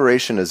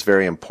collaboration is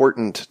very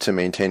important to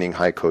maintaining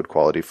high code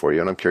quality for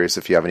you. And I'm curious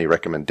if you have any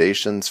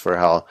recommendations for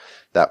how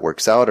that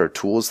works out, or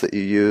tools that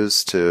you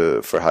use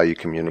for how you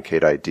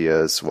communicate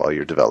ideas while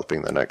you're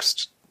developing the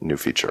next new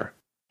feature.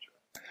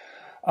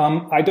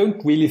 I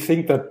don't really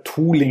think that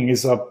tooling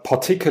is a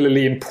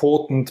particularly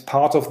important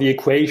part of the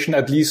equation,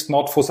 at least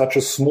not for such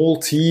a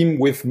small team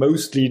with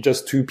mostly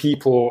just 2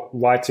 people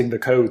writing the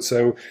code.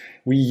 So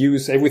we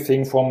use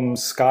everything from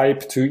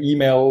Skype to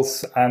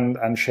emails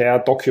and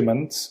shared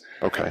documents.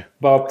 Okay.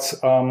 But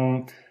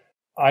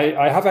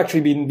I have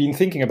actually been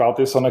thinking about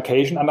this on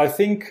occasion, and I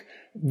think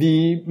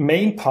the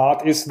main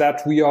part is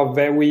that we are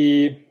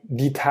very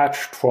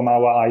detached from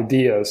our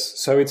ideas.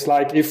 So it's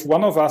like if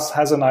one of us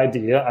has an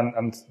idea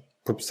and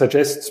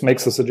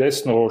makes a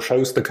suggestion or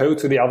shows the code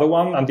to the other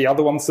one, and the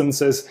other one then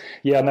says,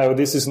 yeah, no,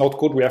 this is not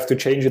good, we have to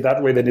change it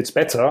that way, then it's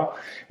better.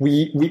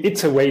 We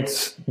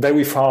iterate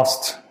very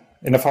fast,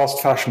 in a fast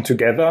fashion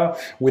together,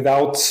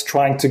 without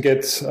trying to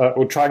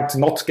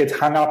not get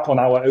hung up on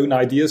our own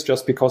ideas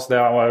just because they're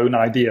our own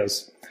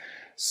ideas.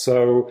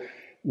 So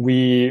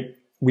we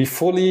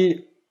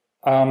fully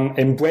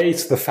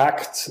embrace the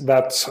fact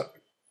that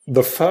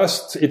the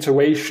first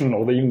iteration,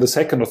 or even the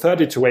second or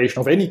third iteration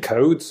of any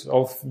code,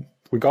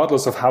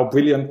 regardless of how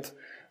brilliant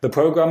the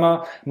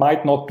programmer,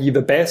 might not be the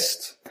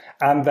best,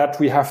 and that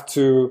we have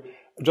to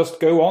just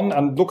go on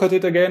and look at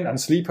it again and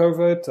sleep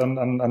over it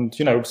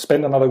and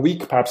spend another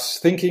week perhaps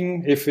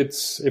thinking if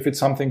it's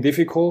something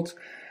difficult,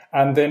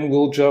 and then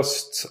we'll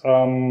just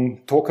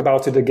talk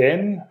about it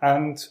again,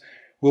 and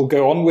we'll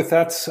go on with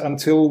that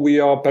until we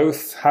are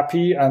both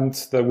happy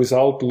and the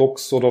result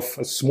looks sort of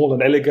as small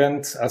and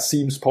elegant as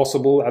seems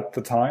possible at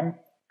the time.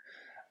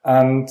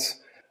 And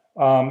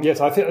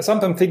yes, I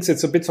sometimes think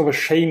it's a bit of a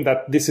shame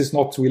that this is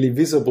not really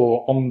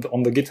visible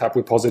on the GitHub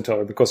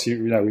repository, because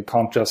we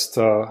can't just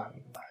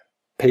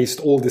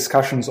paste all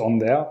discussions on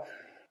there.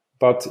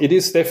 But it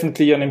is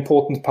definitely an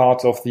important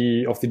part of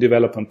the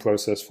development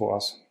process for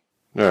us.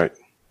 All right.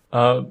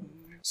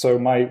 So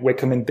my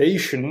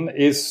recommendation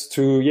is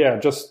to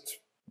just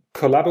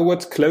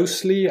collaborate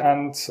closely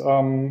and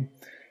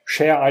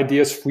share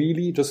ideas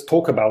freely. Just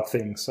talk about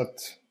things.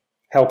 That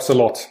helps a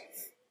lot.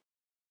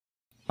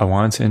 I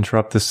wanted to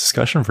interrupt this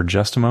discussion for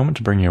just a moment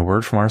to bring you a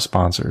word from our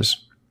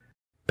sponsors.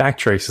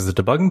 Backtrace is a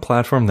debugging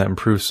platform that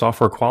improves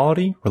software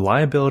quality,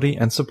 reliability,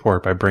 and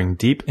support by bringing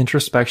deep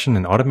introspection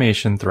and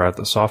automation throughout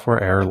the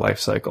software error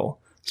lifecycle.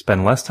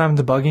 Spend less time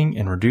debugging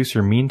and reduce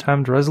your mean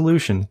time to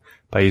resolution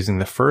by using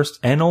the first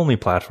and only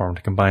platform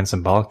to combine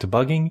symbolic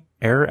debugging,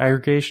 error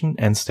aggregation,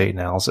 and state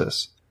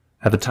analysis.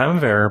 At the time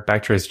of error,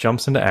 Backtrace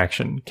jumps into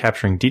action,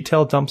 capturing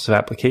detailed dumps of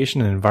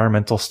application and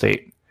environmental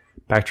state.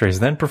 Backtrace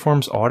then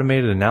performs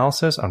automated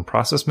analysis on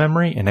process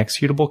memory and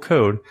executable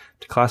code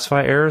to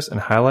classify errors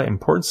and highlight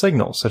important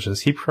signals such as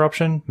heap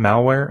corruption,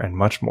 malware, and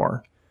much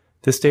more.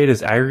 This data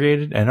is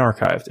aggregated and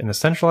archived in a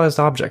centralized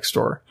object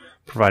store,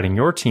 providing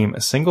your team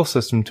a single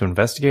system to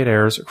investigate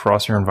errors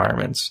across your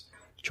environments.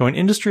 Join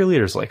industry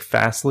leaders like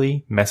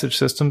Fastly, Message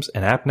Systems,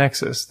 and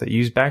AppNexus that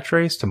use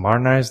Backtrace to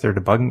modernize their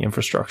debugging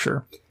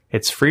infrastructure.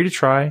 It's free to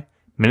try,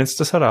 minutes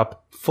to set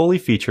up, fully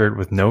featured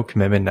with no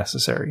commitment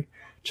necessary.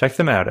 Check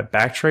them out at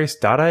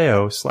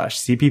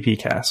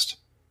backtrace.io/CppCast.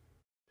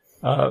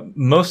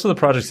 Most of the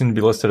projects seem to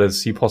be listed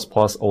as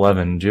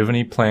C++11. Do you have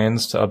any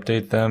plans to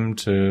update them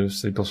to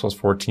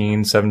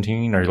C++14,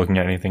 17? Are you looking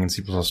at anything in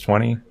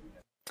C++20?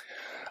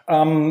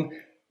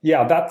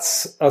 Yeah,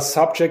 that's a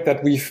subject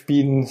that we've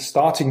been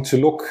starting to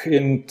look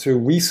into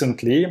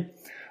recently.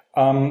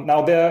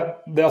 Now, there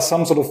are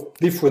some sort of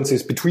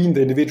differences between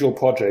the individual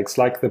projects,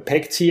 like the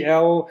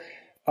PEGTL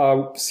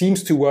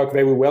seems to work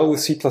very well with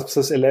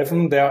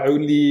C++11. There are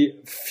only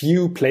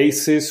few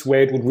places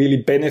where it would really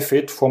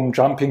benefit from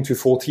jumping to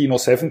 14 or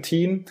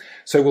 17.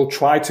 So we'll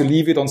try to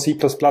leave it on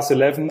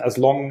C++11 as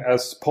long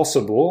as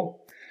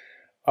possible.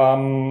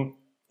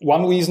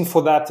 One reason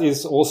for that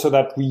is also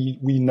that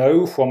we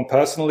know from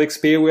personal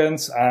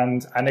experience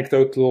and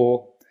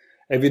anecdotal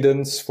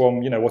evidence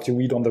from, what you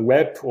read on the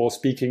web or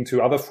speaking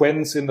to other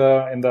friends in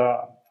the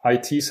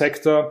IT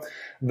sector,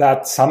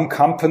 that some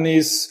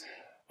companies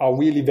are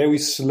really very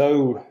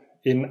slow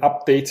in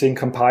updating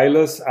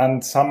compilers,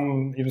 and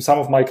some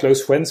of my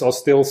close friends are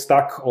still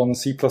stuck on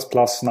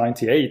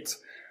C++98.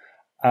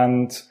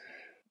 And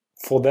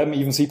for them,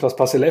 even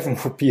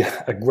C++11 would be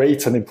a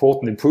great and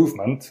important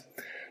improvement.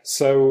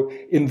 So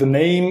in the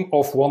name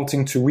of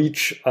wanting to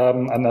reach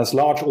an as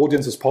large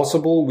audience as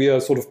possible, we are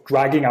sort of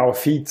dragging our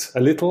feet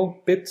a little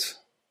bit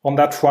on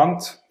that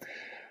front.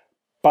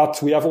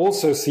 But we have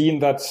also seen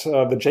that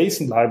the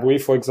JSON library,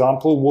 for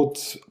example, would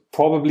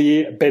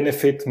probably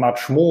benefit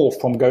much more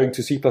from going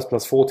to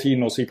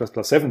C++14 or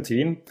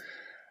C++17.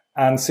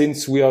 And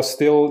since we are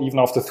still, even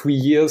after 3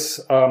 years,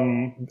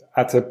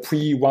 at a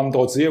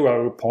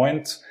pre-1.0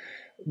 point,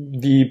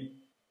 the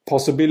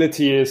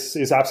possibility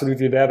is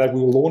absolutely there that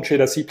we will launch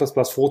it as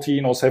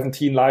C++14 or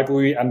 17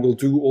 library, and we'll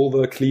do all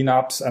the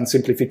cleanups and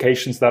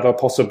simplifications that are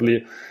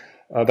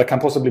that can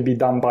possibly be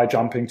done by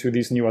jumping to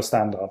these newer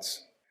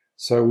standards.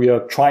 So we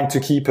are trying to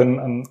keep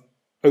an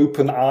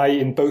open eye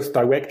in both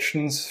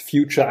directions,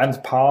 future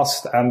and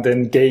past, and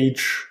then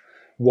gauge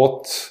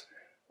what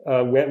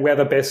where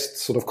the best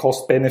sort of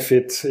cost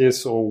benefit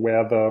is, or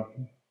where the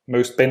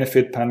most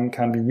benefit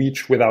can be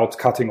reached without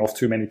cutting off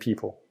too many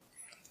people.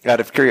 Out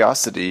of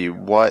curiosity,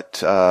 what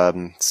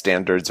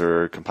standards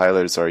or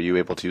compilers are you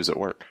able to use at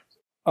work?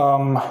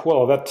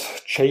 Well, that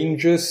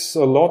changes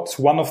a lot.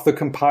 One of the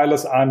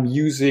compilers I'm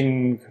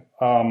using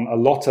a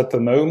lot at the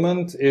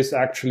moment is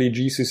actually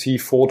GCC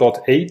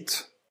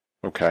 4.8.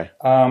 Okay.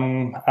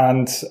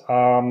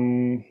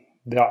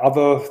 There are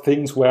other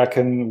things where I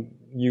can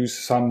use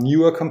some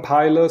newer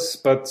compilers,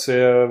 but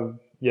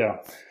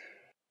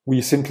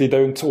we simply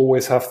don't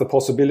always have the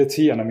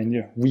possibility. And I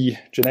mean, we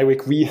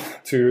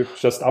to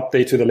just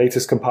update to the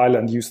latest compiler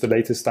and use the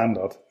latest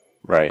standard.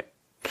 Right.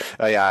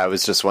 Yeah, I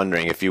was just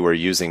wondering if you were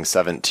using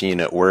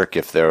 17 at work,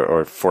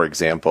 for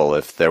example,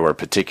 if there were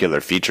particular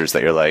features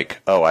that you're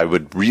like, oh, I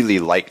would really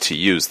like to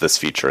use this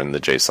feature in the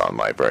JSON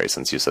library,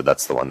 since you said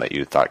that's the one that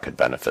you thought could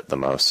benefit the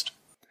most.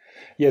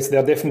 Yes, there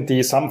are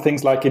definitely some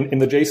things like in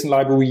the JSON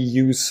library, we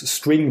use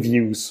string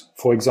views,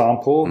 for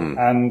example,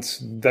 and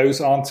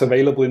those aren't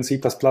available in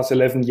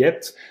C++11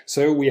 yet.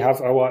 So we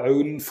have our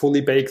own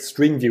fully baked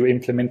string view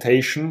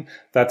implementation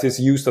that is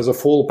used as a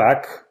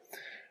fallback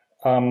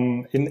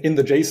in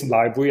the JSON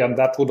library. And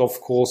that would, of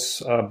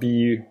course,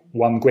 be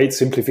one great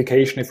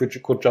simplification if we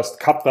could just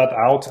cut that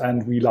out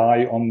and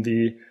rely on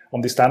the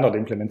standard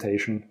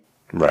implementation.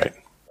 Right.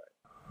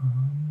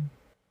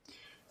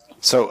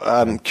 So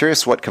I'm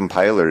curious what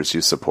compilers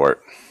you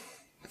support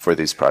for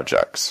these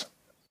projects.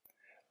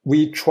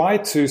 We try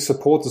to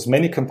support as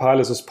many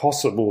compilers as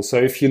possible. So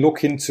if you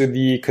look into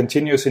the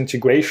continuous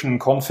integration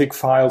config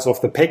files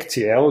of the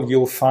PEGTL,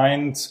 you'll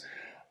find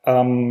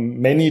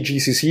many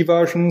GCC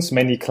versions,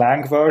 many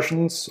Clang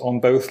versions on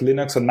both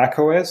Linux and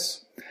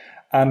macOS.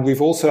 And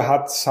we've also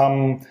had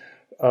some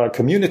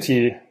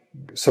community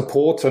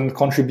support and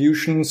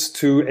contributions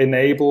to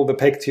enable the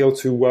PEGTL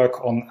to work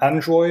on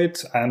Android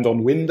and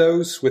on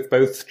Windows with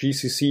both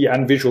GCC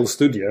and Visual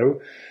Studio.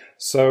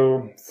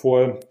 So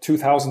for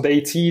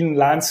 2018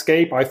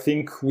 landscape, I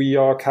think we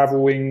are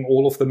covering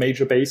all of the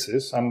major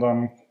bases,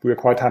 and we're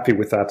quite happy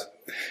with that.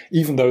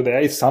 Even though there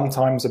is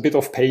sometimes a bit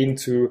of pain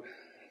to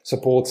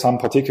support some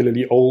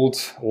particularly old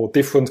or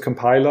different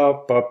compiler,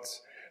 but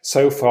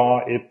so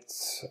far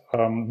it's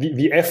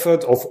the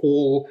effort of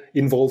all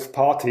involved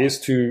parties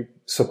to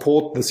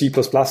support the C++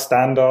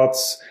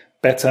 standards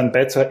better and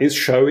better is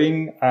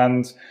showing,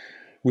 and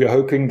we are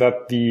hoping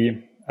that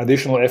the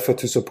additional effort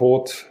to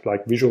support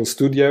like Visual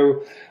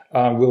Studio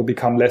will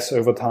become less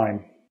over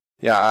time.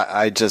 Yeah,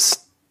 I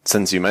just,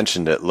 since you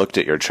mentioned it, looked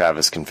at your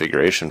Travis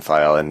configuration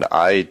file, and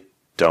I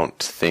don't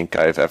think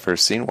I've ever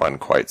seen one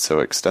quite so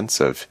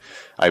extensive.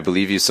 I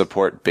believe you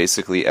support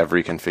basically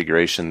every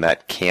configuration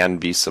that can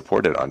be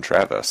supported on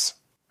Travis.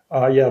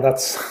 Yeah,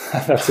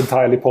 that's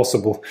entirely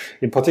possible.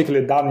 In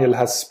particular, Daniel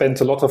has spent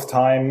a lot of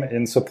time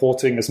in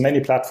supporting as many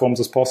platforms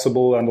as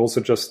possible, and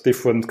also just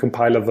different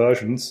compiler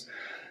versions.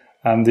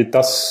 And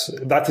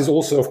that is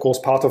also, of course,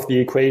 part of the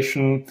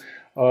equation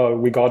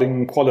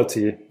regarding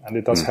quality. And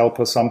it does help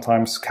us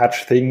sometimes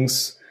catch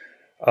things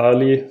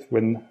early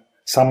when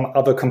some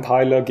other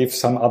compiler gives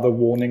some other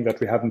warning that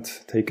we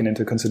haven't taken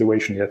into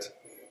consideration yet.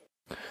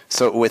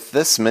 So with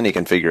this many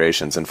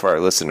configurations, and for our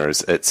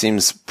listeners, it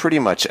seems pretty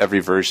much every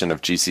version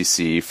of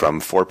GCC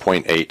from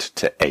 4.8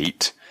 to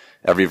 8,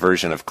 every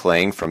version of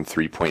Clang from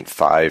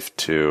 3.5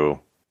 to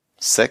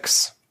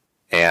 6,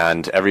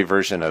 and every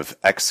version of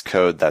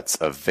Xcode that's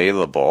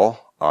available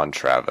on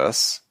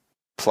Travis,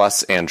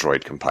 plus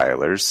Android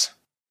compilers.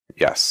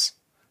 Yes,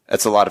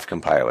 it's a lot of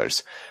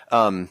compilers.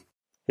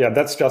 Yeah,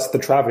 that's just the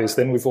Travis.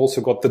 Then we've also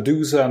got the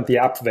Doozer and the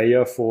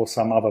AppVeyor for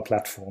some other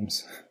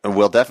platforms.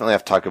 We'll definitely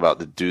have to talk about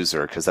the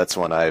Doozer, because that's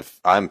one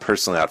I'm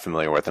personally not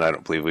familiar with, and I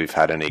don't believe we've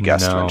had any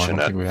guests mention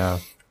it. I don't think we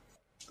have.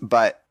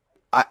 But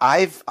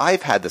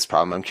I've had this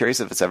problem. I'm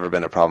curious if it's ever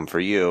been a problem for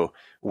you,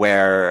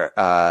 where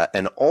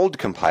an old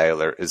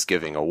compiler is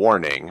giving a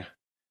warning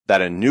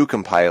that a new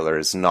compiler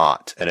is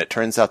not, and it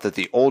turns out that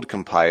the old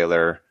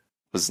compiler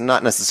was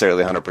not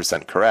necessarily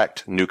 100%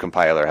 correct. New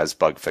compiler has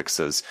bug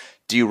fixes.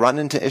 Do you run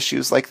into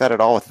issues like that at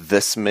all with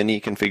this many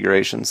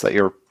configurations that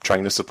you're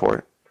trying to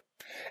support?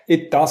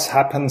 It does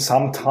happen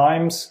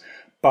sometimes,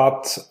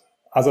 but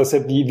as I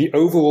said, the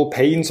overall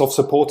pains of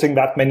supporting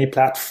that many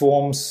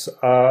platforms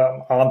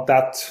aren't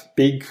that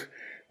big.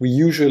 We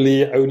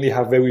usually only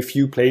have very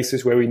few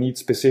places where we need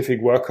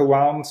specific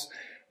workarounds.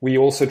 We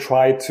also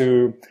try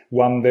to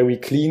run very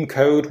clean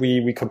code.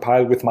 We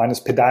compile with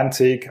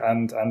 -pedantic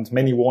and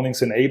many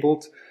warnings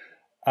enabled.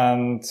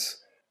 And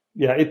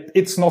yeah,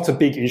 it's not a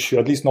big issue,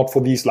 at least not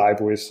for these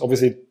libraries.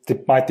 Obviously,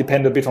 it might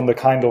depend a bit on the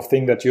kind of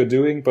thing that you're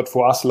doing, but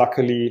for us,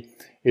 luckily,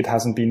 it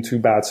hasn't been too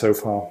bad so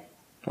far.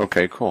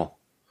 Okay, cool.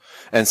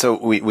 And so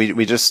we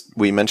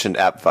mentioned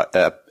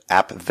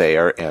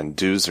AppVeyor and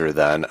Doozer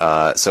then.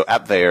 So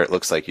AppVeyor, it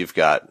looks like you've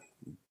got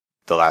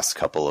the last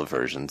couple of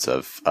versions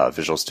of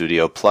Visual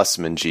Studio plus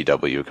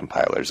MinGW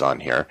compilers on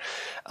here.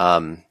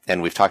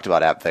 And we've talked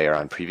about AppVeyor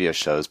on previous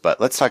shows, but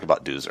let's talk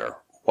about Doozer.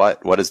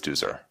 What is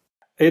Doozer?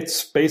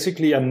 It's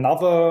basically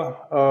another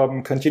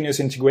continuous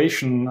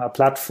integration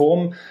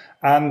platform.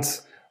 And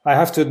I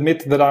have to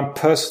admit that I'm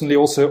personally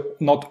also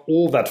not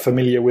all that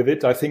familiar with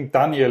it. I think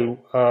Daniel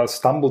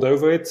stumbled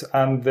over it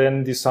and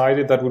then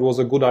decided that it was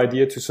a good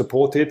idea to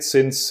support it,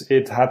 since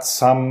it had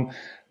some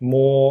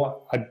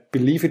more, I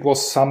believe it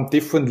was some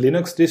different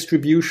Linux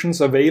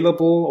distributions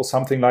available or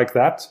something like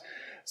that.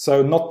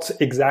 So not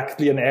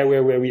exactly an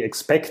area where we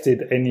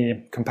expected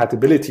any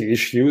compatibility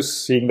issues,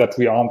 seeing that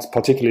we aren't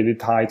particularly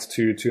tied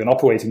to an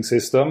operating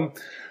system.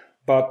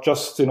 But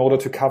just in order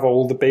to cover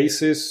all the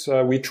bases,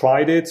 we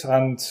tried it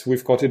and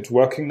we've got it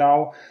working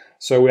now.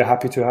 So we're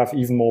happy to have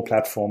even more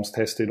platforms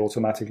tested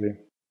automatically.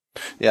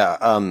 Yeah,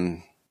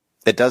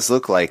 it does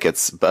look like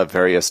it's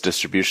various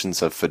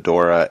distributions of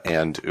Fedora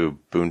and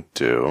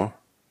Ubuntu.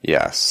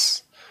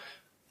 Yes.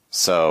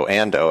 So,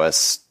 and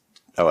OS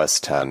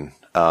 10.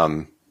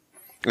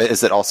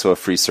 Is it also a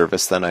free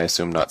service then? I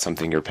assume not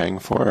something you're paying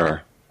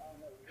for?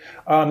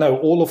 Or? No,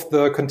 all of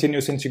the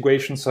continuous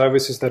integration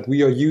services that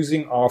we are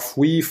using are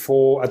free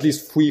for, at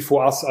least free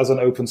for us as an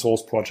open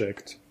source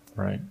project.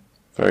 Right.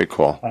 Very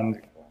cool.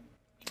 And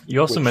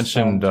you also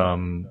mentioned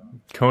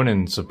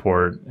Conan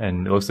support,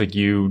 and it looks like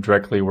you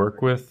directly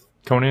work with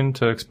Conan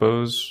to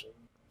expose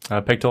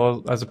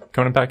PEGTL as a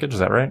Conan package. Is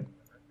that right?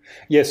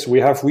 Yes,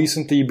 we have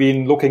recently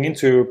been looking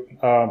into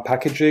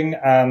packaging,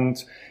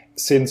 and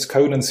since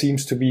Conan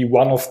seems to be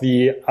one of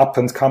the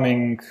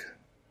up-and-coming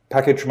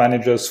package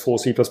managers for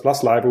C++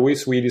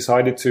 libraries, we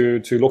decided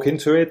to look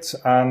into it,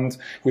 and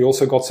we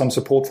also got some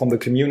support from the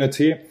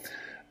community,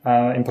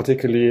 in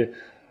particular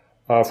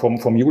from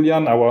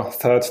Julian, our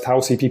third Tau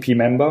CPP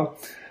member.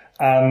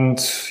 And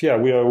yeah,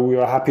 we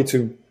are happy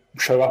to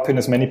show up in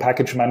as many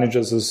package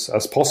managers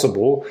as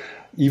possible,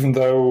 even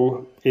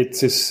though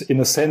it is in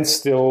a sense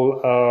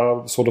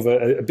still sort of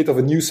a bit of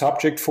a new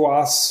subject for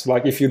us.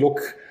 Like if you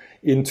look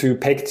into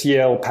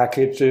PEGTL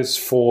packages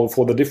for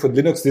the different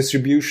Linux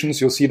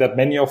distributions, you'll see that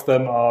many of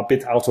them are a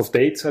bit out of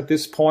date at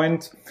this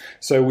point.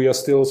 So we are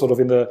still sort of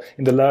in the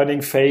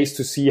learning phase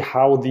to see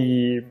how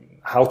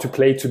to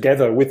play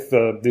together with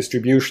the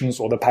distributions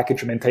or the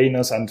package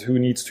maintainers, and who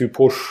needs to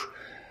push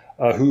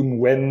whom,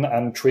 when,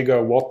 and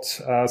trigger what,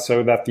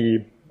 so that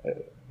to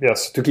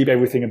keep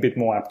everything a bit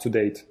more up to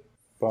date.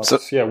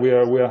 But yeah, we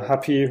are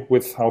happy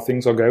with how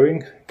things are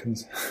going.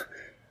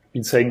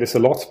 Been saying this a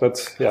lot,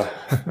 but yeah.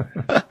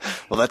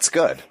 Well, that's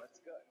good.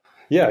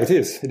 Yeah, it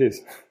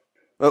is.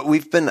 Well,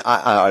 we've been, or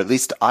at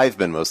least I've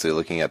been mostly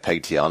looking at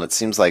PEGTL, and it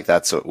seems like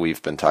that's what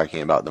we've been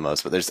talking about the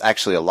most. But there's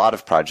actually a lot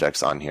of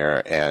projects on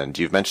here, and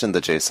you've mentioned the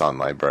JSON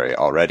library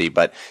already.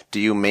 But do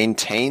you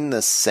maintain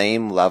the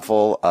same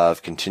level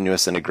of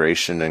continuous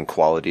integration and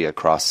quality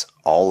across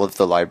all of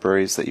the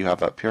libraries that you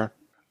have up here?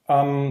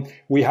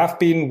 We have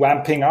been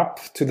ramping up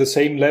to the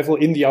same level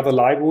in the other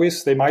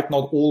libraries. They might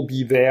not all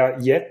be there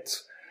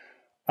yet.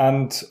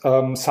 And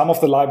some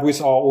of the libraries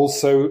are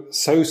also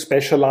so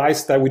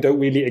specialized that we don't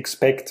really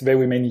expect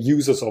very many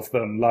users of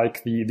them.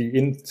 Like the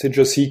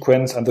integer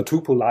sequence and the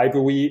tuple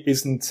library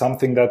isn't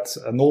something that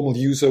a normal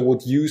user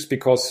would use,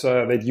 because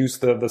they'd use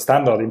the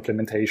standard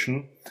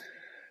implementation.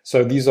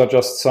 So these are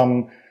just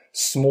some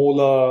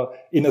smaller,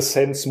 in a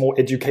sense, more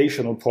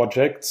educational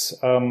projects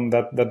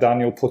that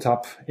Daniel put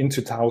up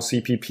into Tau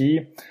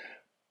CPP.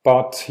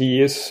 But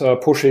he is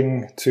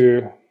pushing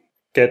to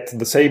get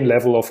the same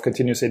level of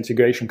continuous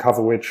integration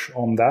coverage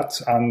on that,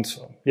 and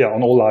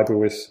on all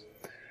libraries.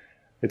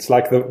 It's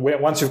like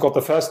once you've got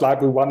the first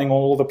library running on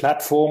all the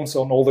platforms,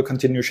 on all the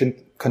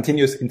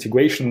continuous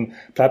integration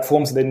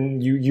platforms, then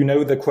you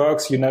know the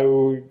quirks,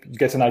 you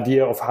get an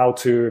idea of how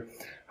to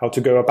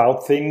go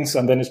about things,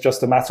 and then it's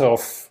just a matter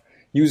of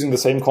using the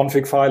same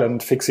config file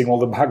and fixing all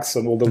the bugs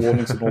and all the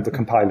warnings and all the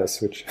compilers,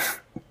 which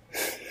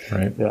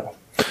right. Yeah.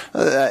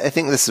 I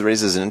think this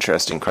raises an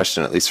interesting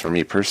question, at least for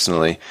me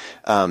personally.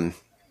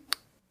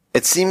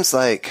 It seems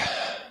like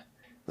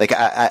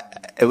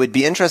it would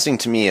be interesting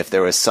to me if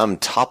there was some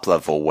top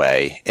level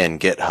way in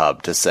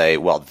GitHub to say,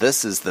 well,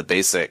 this is the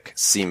basic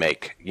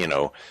CMake,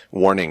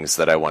 warnings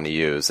that I want to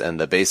use, and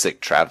the basic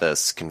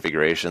Travis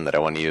configuration that I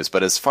want to use.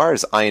 But as far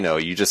as I know,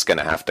 you're just going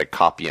to have to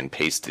copy and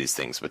paste these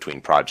things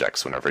between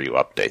projects whenever you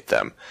update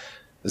them.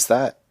 Is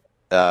that,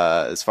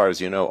 as far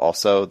as you know,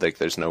 also, like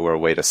there's nowhere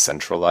way to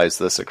centralize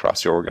this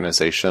across your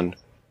organization?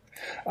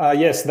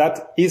 Yes,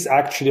 that is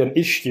actually an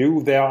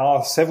issue. There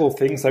are several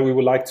things that we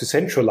would like to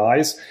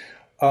centralize.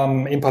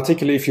 In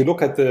particular, if you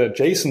look at the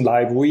JSON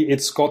library,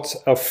 it's got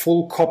a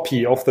full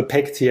copy of the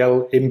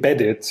PEGTL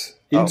embedded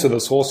into the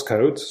source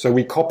code. So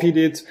we copied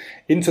it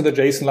into the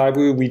JSON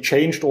library. We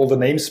changed all the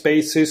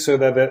namespaces so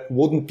that there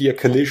wouldn't be a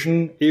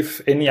collision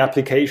if any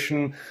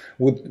application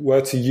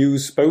were to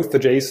use both the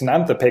JSON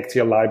and the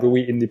PEGTL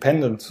library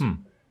independent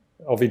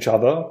of each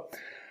other.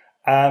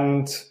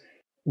 And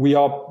we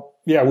are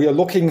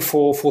looking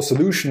for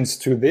solutions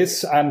to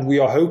this, and we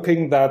are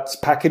hoping that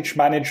package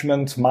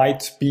management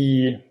might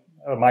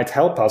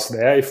help us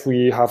there. If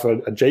we have a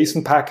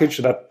JSON package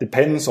that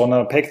depends on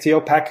a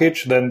PEGTL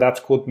package, then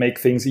that could make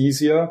things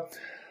easier.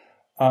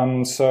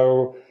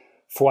 So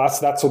for us,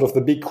 that's sort of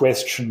the big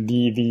question.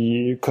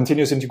 The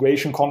continuous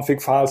integration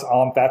config files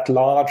aren't that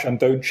large and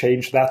don't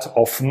change that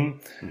often.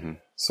 Mm-hmm.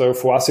 So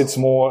for us, it's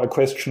more a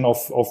question of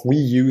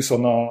reuse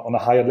on a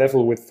higher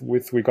level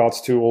with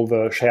regards to all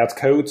the shared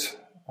code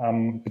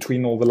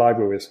between all the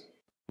libraries.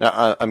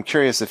 Now, I'm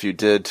curious if you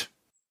did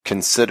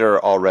consider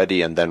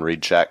already and then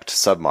reject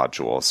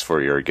submodules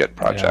for your Git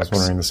projects. Yeah, I was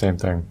wondering the same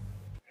thing.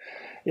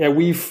 Yeah,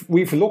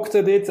 we've looked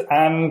at it,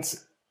 and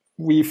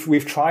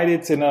we've tried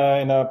it in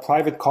a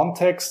private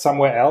context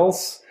somewhere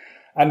else,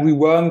 and we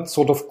weren't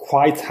sort of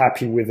quite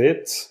happy with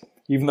it,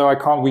 even though I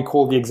can't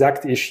recall the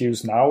exact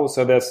issues now.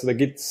 So there's the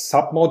Git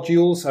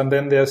submodules, and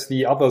then there's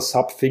the other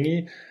sub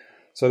thingy.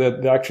 So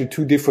there are actually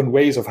two different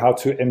ways of how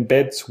to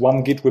embed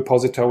one Git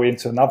repository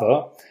into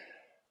another.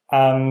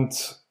 And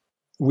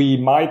we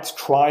might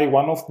try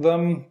one of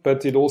them,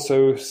 but it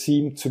also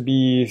seemed to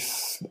be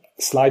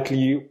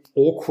slightly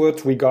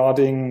awkward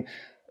regarding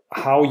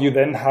how you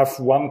then have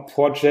one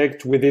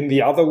project within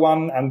the other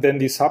one, and then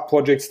the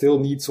sub-project still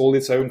needs all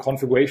its own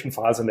configuration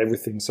files and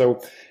everything.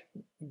 So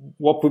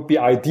what would be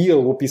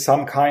ideal would be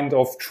some kind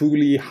of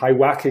truly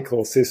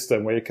hierarchical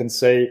system where you can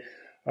say,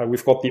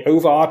 we've got the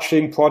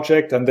overarching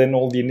project and then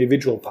all the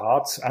individual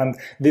parts. And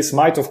this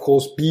might, of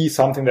course, be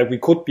something that we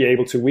could be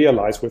able to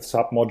realize with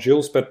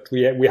submodules, but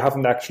we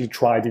haven't actually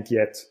tried it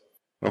yet.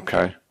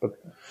 Okay. But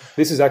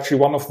this is actually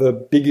one of the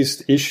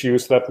biggest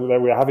issues that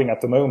we're having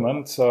at the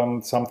moment.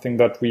 Something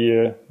that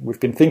we've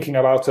been thinking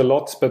about a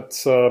lot,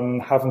 but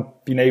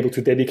haven't been able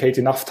to dedicate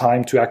enough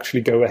time to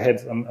actually go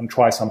ahead and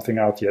try something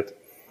out yet.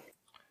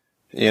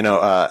 You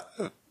know,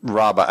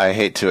 Rob, I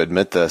hate to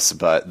admit this,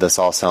 but this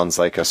all sounds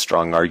like a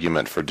strong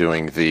argument for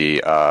doing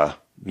the,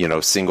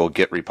 single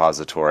Git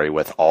repository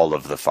with all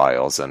of the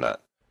files in it,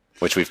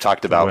 which we've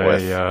talked about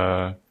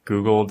with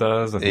Google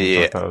does. I think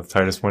we talked about with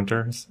Titus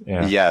Winters.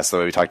 Yeah. Yeah.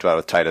 So we talked about it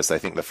with Titus, I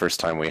think the first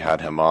time we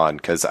had him on,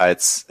 because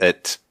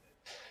it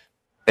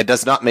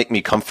does not make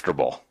me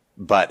comfortable,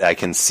 but I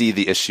can see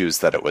the issues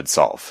that it would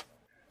solve.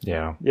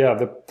 Yeah. Yeah.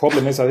 The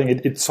problem is, I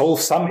think it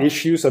solves some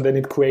issues and then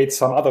it creates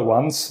some other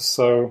ones.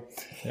 So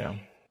yeah.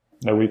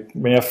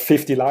 We have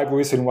 50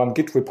 libraries in one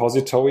Git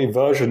repository.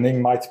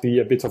 Versioning might be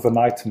a bit of a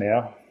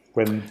nightmare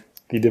when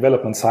the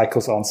development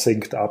cycles aren't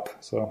synced up.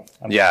 So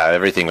yeah,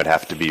 everything would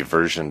have to be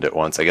versioned at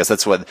once. I guess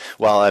that's what.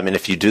 Well, I mean,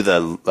 if you do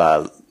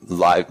the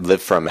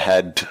live from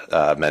head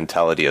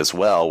mentality as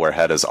well, where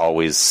head is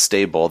always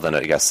stable, then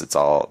I guess it's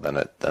all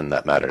then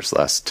that matters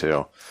less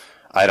too.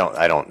 I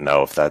don't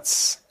know if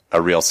that's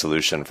a real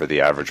solution for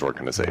the average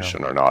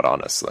organization or not,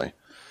 honestly.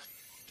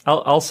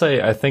 I'll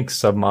say I think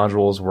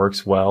submodules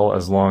works well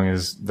as long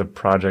as the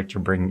project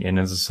you're bringing in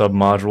as a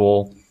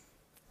submodule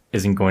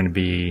isn't going to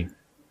be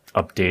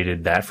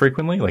updated that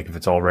frequently. Like if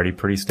it's already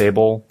pretty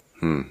stable,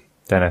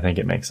 then I think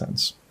it makes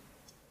sense.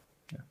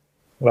 Yeah.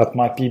 That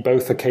might be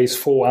both a case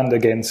for and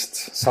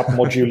against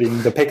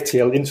submoduling the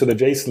PEGTL into the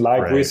JSON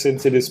library,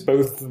 since it is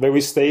both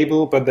very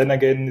stable, but then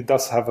again, it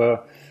does have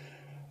a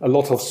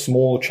lot of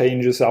small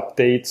changes,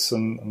 updates,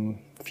 and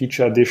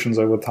feature additions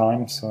over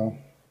time. So,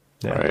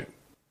 yeah. Right.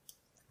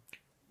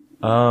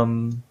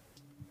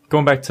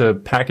 Going back to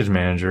package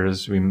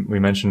managers, we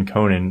mentioned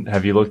Conan.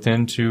 Have you looked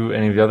into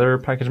any of the other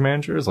package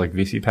managers, like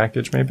VC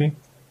Package maybe?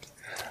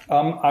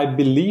 I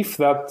believe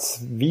that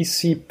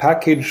VC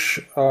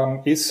Package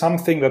is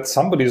something that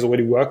somebody is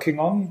already working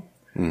on.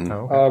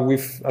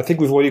 Okay. I think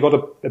we've already got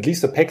at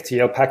least a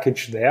PEGTL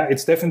package there.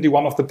 It's definitely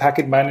one of the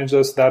package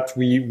managers that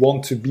we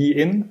want to be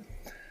in.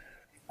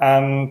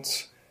 And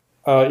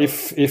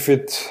if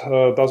it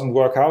doesn't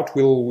work out,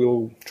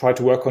 we'll try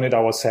to work on it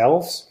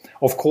ourselves.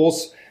 Of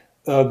course,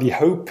 the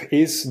hope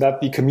is that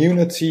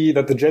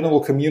the general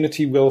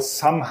community will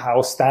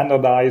somehow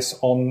standardize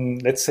on,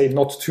 let's say,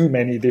 not too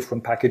many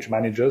different package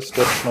managers,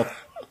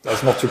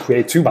 as not to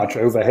create too much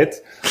overhead.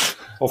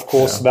 Of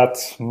course, that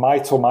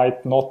might or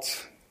might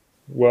not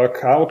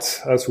work out,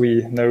 as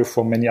we know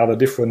from many other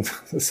different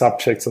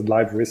subjects and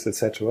libraries,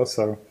 etc.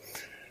 So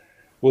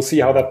we'll see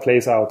how that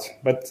plays out.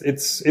 But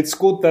it's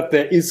good that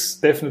there is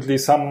definitely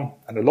some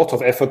and a lot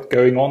of effort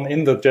going on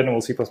in the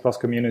general C++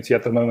 community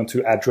at the moment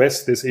to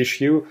address this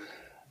issue.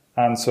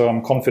 And so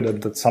I'm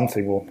confident that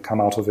something will come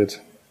out of it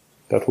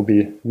that will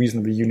be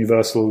reasonably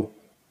universal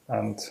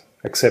and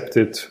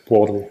accepted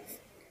broadly.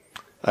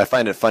 I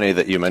find it funny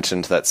that you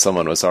mentioned that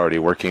someone was already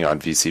working on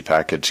VC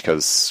Package,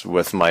 because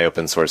with my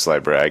open source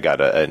library, I got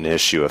an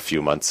issue a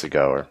few months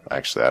ago, or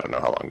actually, I don't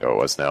know how long ago it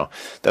was now.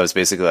 That was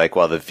basically like,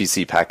 well, the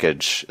VC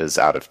Package is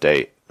out of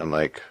date. I'm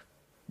like,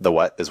 the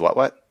what is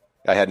what?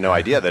 I had no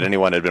idea that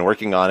anyone had been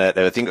working on it.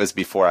 I think it was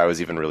before I was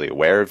even really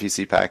aware of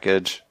VC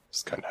Package.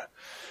 It's kind of,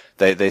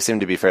 they seem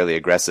to be fairly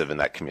aggressive in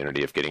that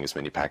community of getting as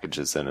many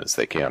packages in as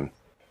they can.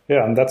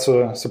 Yeah, and that's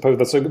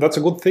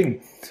a good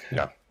thing.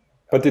 Yeah.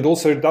 But it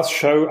also does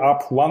show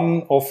up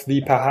one of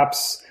the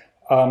perhaps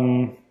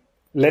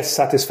less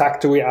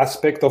satisfactory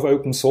aspect of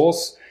open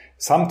source.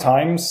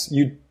 Sometimes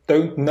you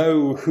don't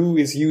know who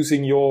is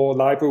using your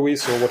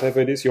libraries or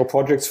whatever it is, your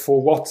projects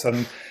for what.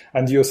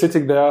 And you're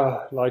sitting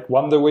there like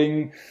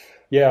wondering,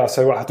 yeah,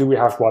 so do we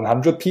have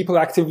 100 people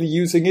actively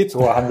using it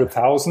or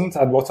 100,000?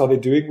 And what are they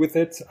doing with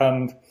it?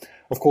 And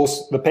of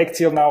course, the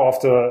PEGTL now,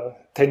 after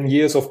 10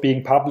 years of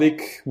being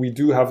public, we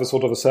do have a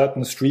sort of a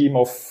certain stream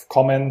of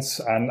comments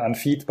and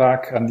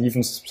feedback and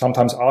even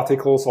sometimes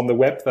articles on the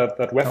web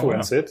that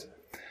reference it.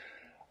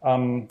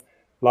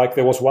 Like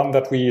there was one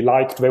that we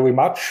liked very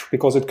much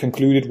because it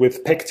concluded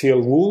with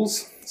PEGTL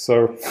rules.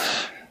 So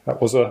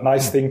that was a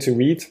nice thing to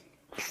read.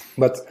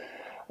 But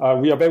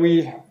we are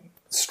very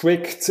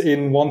strict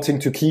in wanting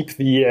to keep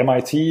the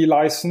MIT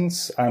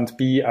license and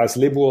be as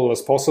liberal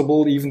as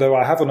possible, even though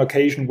I have on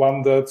occasion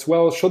wondered,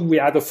 well, should we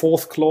add a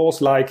fourth clause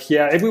like,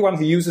 yeah, everyone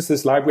who uses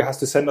this library has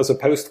to send us a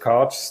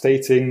postcard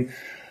stating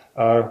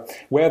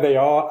where they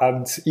are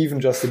and even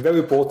just in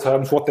very broad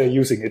terms what they're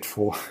using it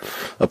for.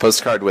 A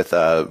postcard with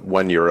a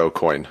 €1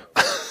 coin.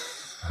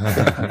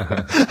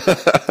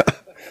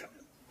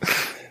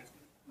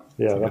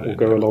 Yeah, that will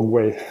go a long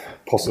way,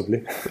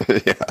 possibly.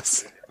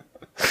 Yes.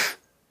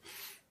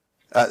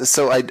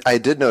 So I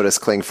did notice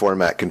Clang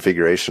format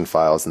configuration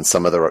files in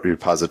some of the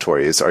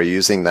repositories. Are you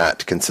using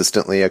that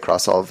consistently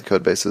across all of the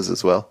code bases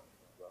as well?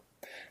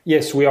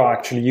 Yes, we are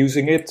actually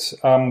using it.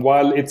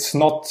 While it's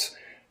not,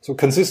 so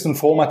consistent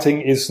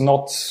formatting is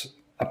not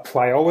a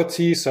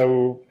priority.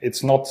 So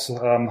it's not,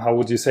 how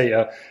would you say,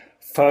 a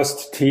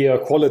first tier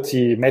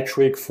quality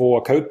metric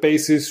for code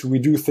bases. We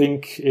do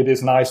think it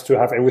is nice to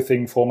have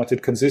everything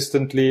formatted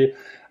consistently.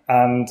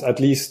 And at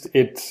least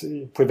it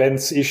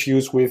prevents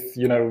issues with,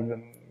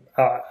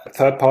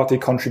 third-party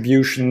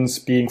contributions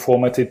being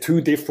formatted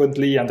too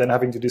differently and then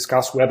having to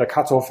discuss where the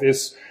cutoff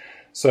is.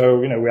 So,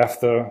 we have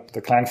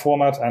the Clang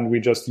format and we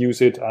just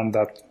use it and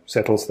that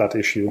settles that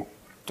issue.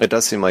 It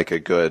does seem like a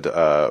good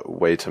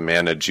way to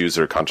manage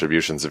user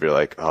contributions if you're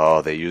like,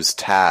 oh, they use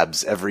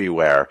tabs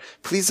everywhere.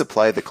 Please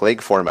apply the Clang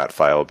format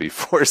file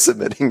before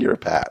submitting your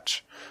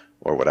patch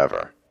or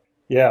whatever.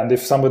 Yeah, and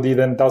if somebody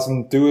then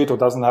doesn't do it or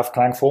doesn't have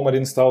Clang format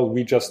installed,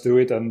 we just do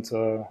it and,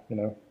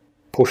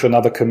 push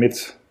another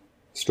commit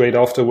straight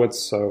afterwards.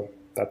 So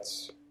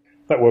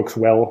that works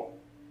well.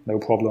 No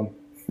problem.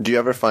 Do you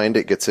ever find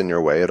it gets in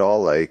your way at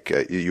all? Like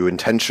you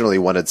intentionally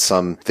wanted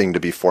something to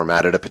be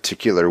formatted a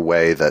particular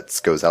way that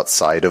goes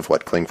outside of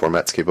what Clang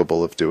format's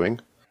capable of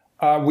doing?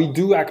 We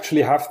do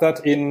actually have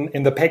that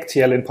in the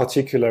PEGTL in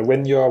particular.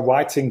 When you're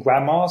writing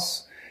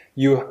grammars,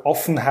 you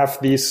often have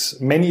these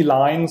many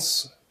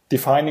lines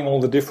defining all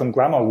the different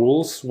grammar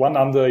rules, one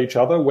under each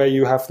other, where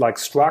you have like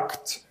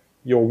struct,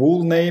 your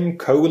rule name,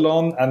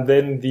 colon, and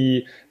then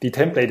the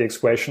template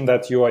expression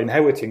that you are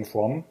inheriting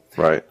from.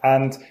 Right.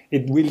 And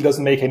it really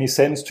doesn't make any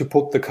sense to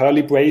put the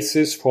curly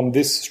braces from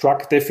this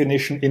struct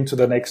definition into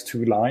the next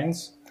two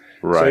lines.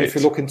 Right. So if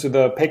you look into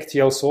the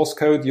PEGTL source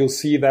code, you'll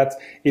see that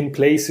in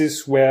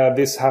places where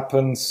this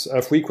happens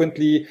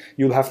frequently,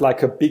 you'll have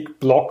like a big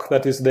block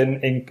that is then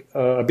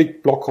a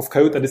big block of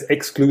code that is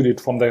excluded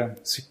from the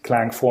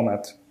Clang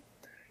format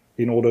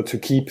in order to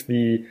keep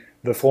the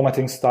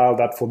formatting style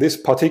that for this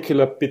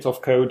particular bit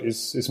of code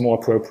is more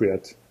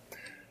appropriate.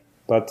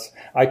 But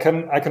I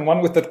can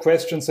one with that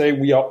question say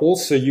we are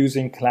also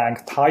using Clang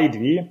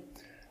tidy,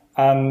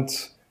 and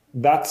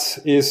that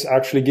is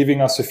actually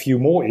giving us a few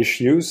more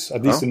issues,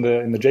 at least in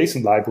the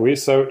JSON library.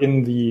 So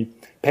in the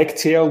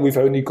PEGTL, we've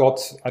only got,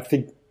 I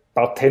think,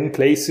 about 10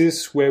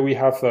 places where we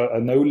have a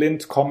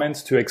no-lint comment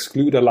to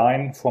exclude a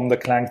line from the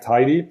Clang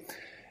tidy.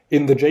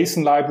 In the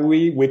JSON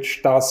library,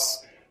 which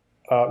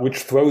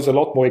throws a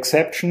lot more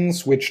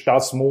exceptions, which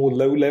does more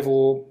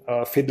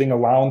low-level fiddling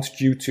around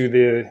due to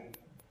the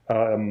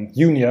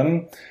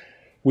union,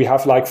 we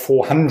have like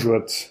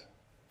 400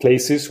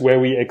 places where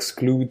we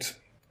exclude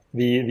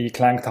the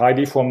Clang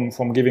tidy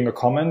from giving a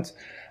comment.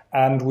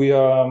 And we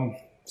are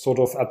sort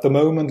of at the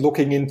moment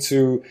looking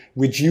into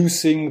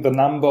reducing the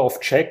number of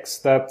checks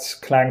that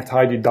Clang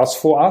tidy does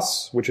for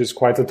us, which is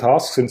quite a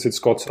task since it's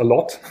got a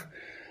lot.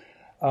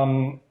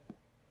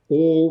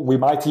 Or we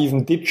might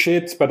even ditch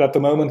it, but at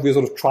the moment we're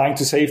sort of trying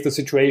to save the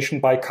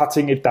situation by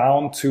cutting it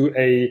down to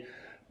a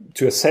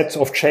set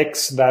of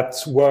checks that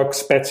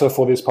works better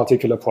for this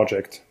particular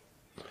project.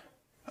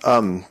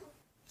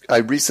 I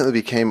recently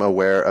became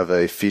aware of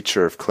a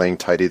feature of Clang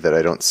tidy that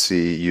I don't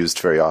see used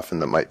very often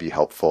that might be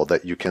helpful,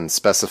 that you can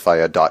specify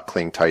a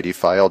 .clang tidy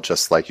file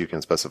just like you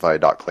can specify a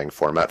 .clang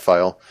format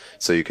file.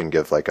 So you can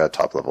give like a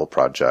top-level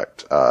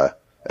project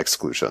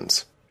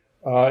exclusions.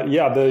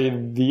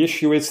 The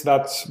issue is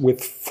that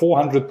with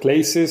 400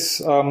 places,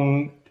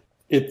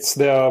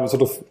 there are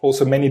sort of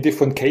also many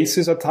different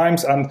cases at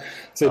times, and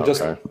so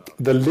just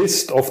the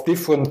list of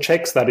different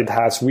checks that it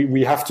has,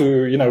 we have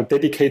to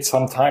dedicate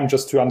some time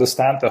just to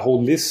understand the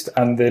whole list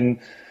and then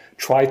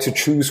try to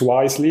choose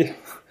wisely.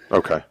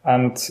 Okay.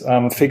 And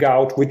figure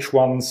out which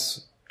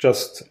ones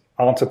just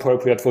aren't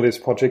appropriate for this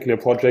particular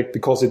project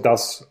because it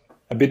does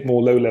a bit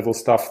more low-level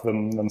stuff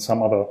than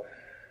some other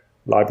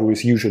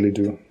libraries usually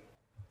do.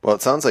 Well,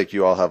 it sounds like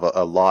you all have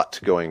a lot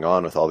going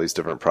on with all these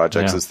different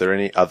projects. Yeah. Is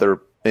there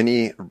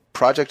any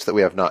projects that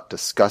we have not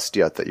discussed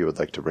yet that you would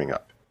like to bring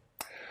up?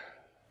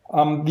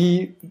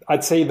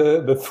 I'd say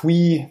the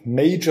three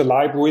major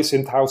libraries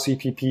in Tau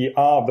CPP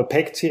are the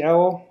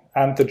PEGTL,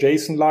 and the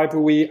JSON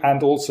library,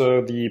 and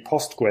also the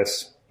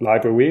Postgres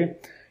library,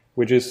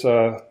 which is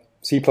a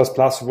C++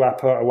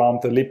 wrapper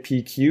around the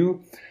libpq.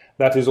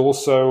 That is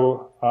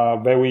also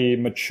very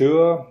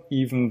mature,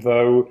 even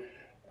though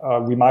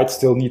we might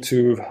still need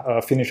to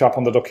finish up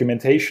on the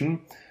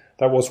documentation.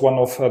 That was one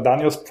of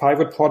Daniel's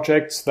private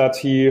projects that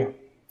he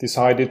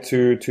decided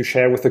to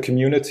share with the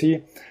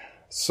community.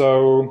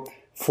 So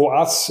for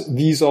us,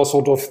 these are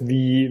sort of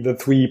the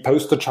three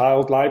poster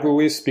child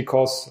libraries,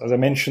 because, as I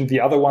mentioned, the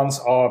other ones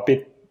are a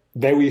bit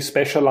very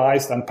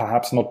specialized and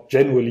perhaps not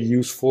generally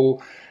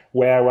useful,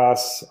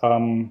 whereas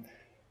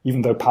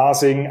even though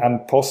parsing and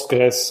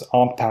Postgres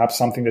aren't perhaps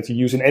something that you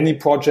use in any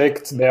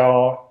project,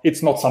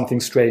 it's not something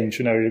strange.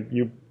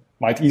 You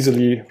might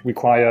easily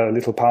require a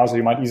little parser,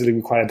 you might easily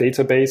require a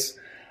database,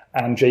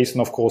 and JSON,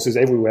 of course, is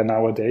everywhere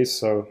nowadays.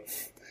 So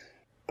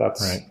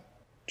that's right.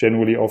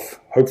 Generally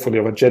hopefully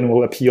of a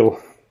general appeal.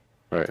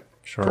 Right.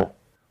 Sure. Cool.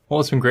 Well,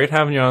 it's been great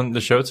having you on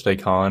the show today,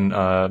 Colin.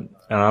 And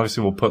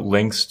obviously we'll put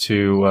links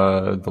to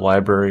the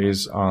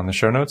libraries on the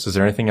show notes. Is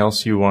there anything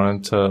else you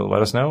wanted to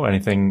let us know?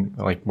 Anything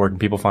like where can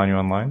people find you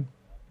online?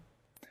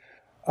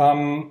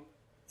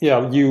 Yeah,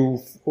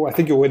 I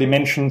think you already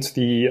mentioned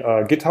the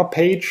GitHub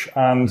page,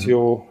 and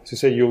you'll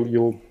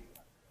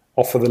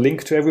offer the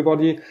link to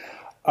everybody.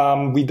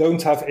 We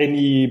don't have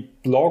any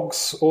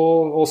blogs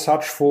or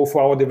such for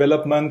our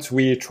development.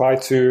 We try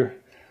to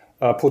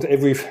put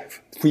every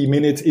 3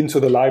 minutes into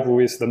the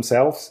libraries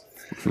themselves.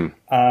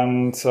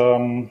 And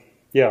so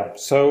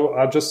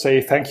I'll just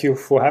say thank you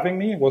for having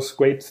me. It was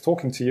great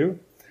talking to you.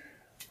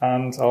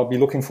 And I'll be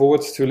looking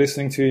forward to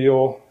listening to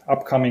your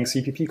upcoming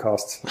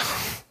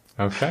CppCast.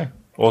 Okay.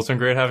 Well, it's been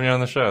great having you on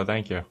the show.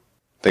 Thank you.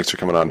 Thanks for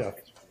coming on.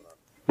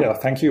 Yeah,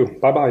 thank you.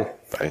 Bye-bye.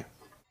 Bye.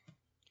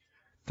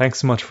 Thanks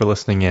so much for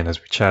listening in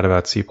as we chat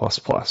about C++.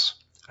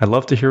 I'd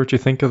love to hear what you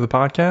think of the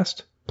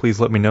podcast.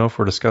 Please let me know if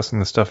we're discussing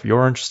the stuff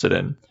you're interested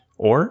in.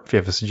 Or if you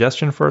have a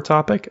suggestion for a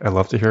topic, I'd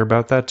love to hear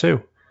about that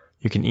too.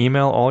 You can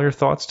email all your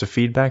thoughts to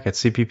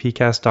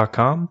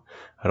feedback@cppcast.com.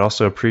 I'd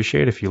also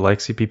appreciate if you like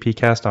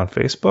CppCast on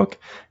Facebook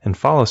and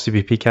follow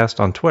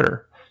CppCast on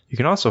Twitter. You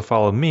can also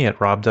follow me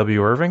at Rob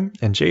W. Irving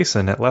and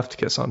Jason at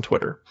LeftKiss on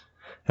Twitter.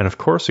 And of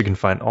course, you can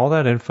find all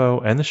that info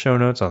and the show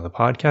notes on the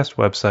podcast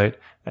website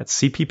at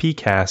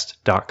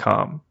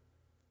CppCast.com.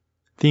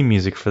 Theme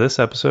music for this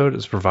episode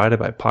is provided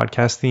by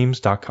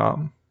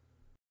podcastthemes.com.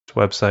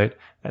 Website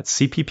at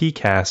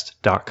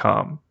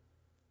CppCast.com.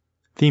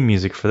 Theme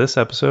music for this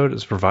episode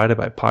is provided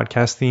by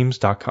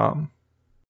podcastthemes.com.